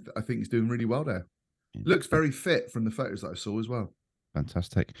 Yeah, and I think he's doing really well there. Looks very fit from the photos that I saw as well.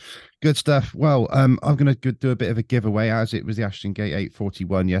 Fantastic. Good stuff. Well, I'm going to do a bit of a giveaway, as it was the Ashton Gate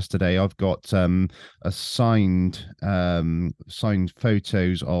 841 yesterday. I've got a signed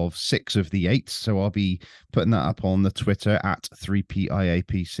photos of 6 of the 8. So I'll be putting that up on the Twitter at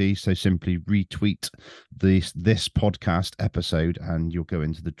 3PIAPC. So simply retweet this podcast episode and you'll go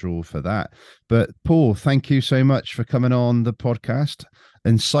into the draw for that. But Paul, thank you so much for coming on the podcast.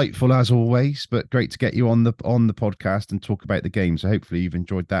 Insightful as always, but great to get you on the podcast and talk about the game. So hopefully you've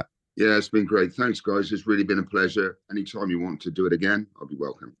enjoyed that. Yeah, it's been great. Thanks, guys. It's really been a pleasure. Anytime you want to do it again, I'll be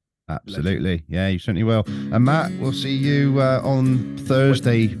welcome. Absolutely. Yeah, you certainly will. And Matt, we'll see you on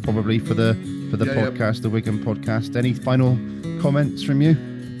Thursday probably for the podcast, the Wigan podcast. Any final comments from you?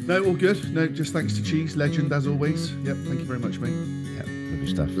 No, all good. No, just thanks to Cheese, legend as always. Yep, thank you very much, mate. Yeah, lovely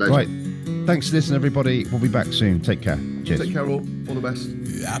stuff. Legend. Right. Thanks for listening, everybody. We'll be back soon. Take care. Cheers. Take care, all the best.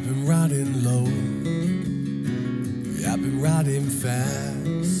 I've been riding low. I've been riding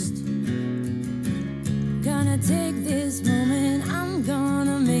fast. Gonna take this moment, I'm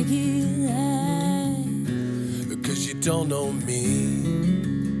gonna make it last. Cause you don't know me.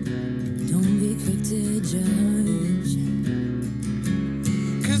 Don't be quick to judge.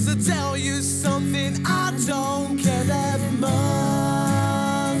 Cause I tell you something, I don't care that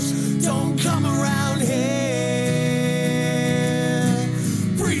much. Don't come around here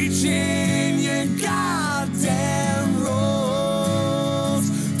preaching your goddamn rules.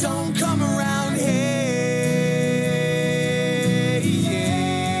 Don't come around here,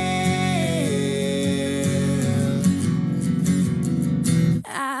 yeah.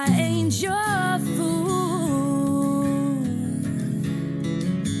 I ain't your fool.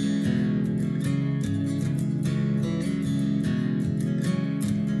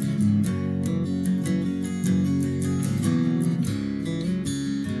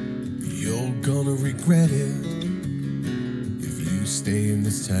 You're gonna regret it if you stay in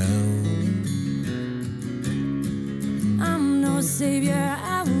this town. I'm no savior,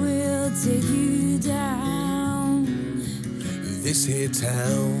 I will take you down. This here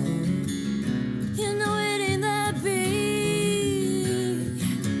town. You know it ain't that big.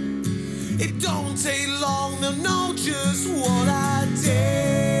 It don't take long, they'll know just what I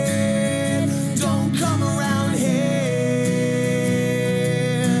did. Don't come around here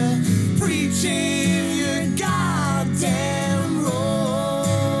preaching your goddamn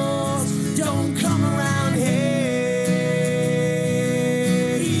rules. Don't come around here,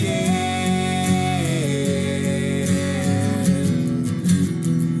 yeah.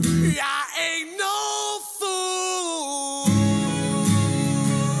 I ain't no fool.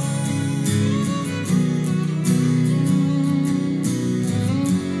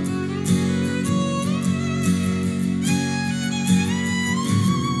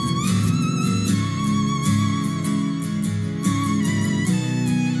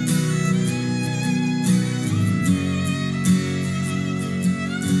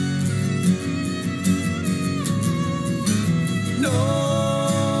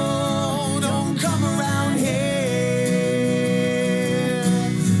 No, don't come around here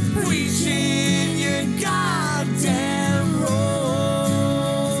preaching your goddamn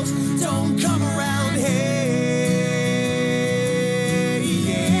rules. Don't come around here,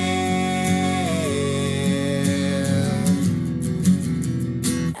 yeah.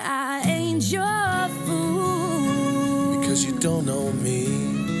 I ain't your fool. Because you don't know me,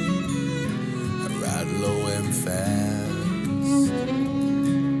 I ride low and fast.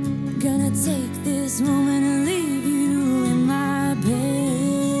 Gonna take this moment and leave you in my bed.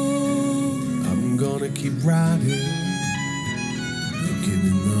 I'm gonna keep riding, looking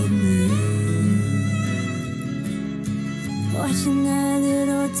in the mirror. Watching that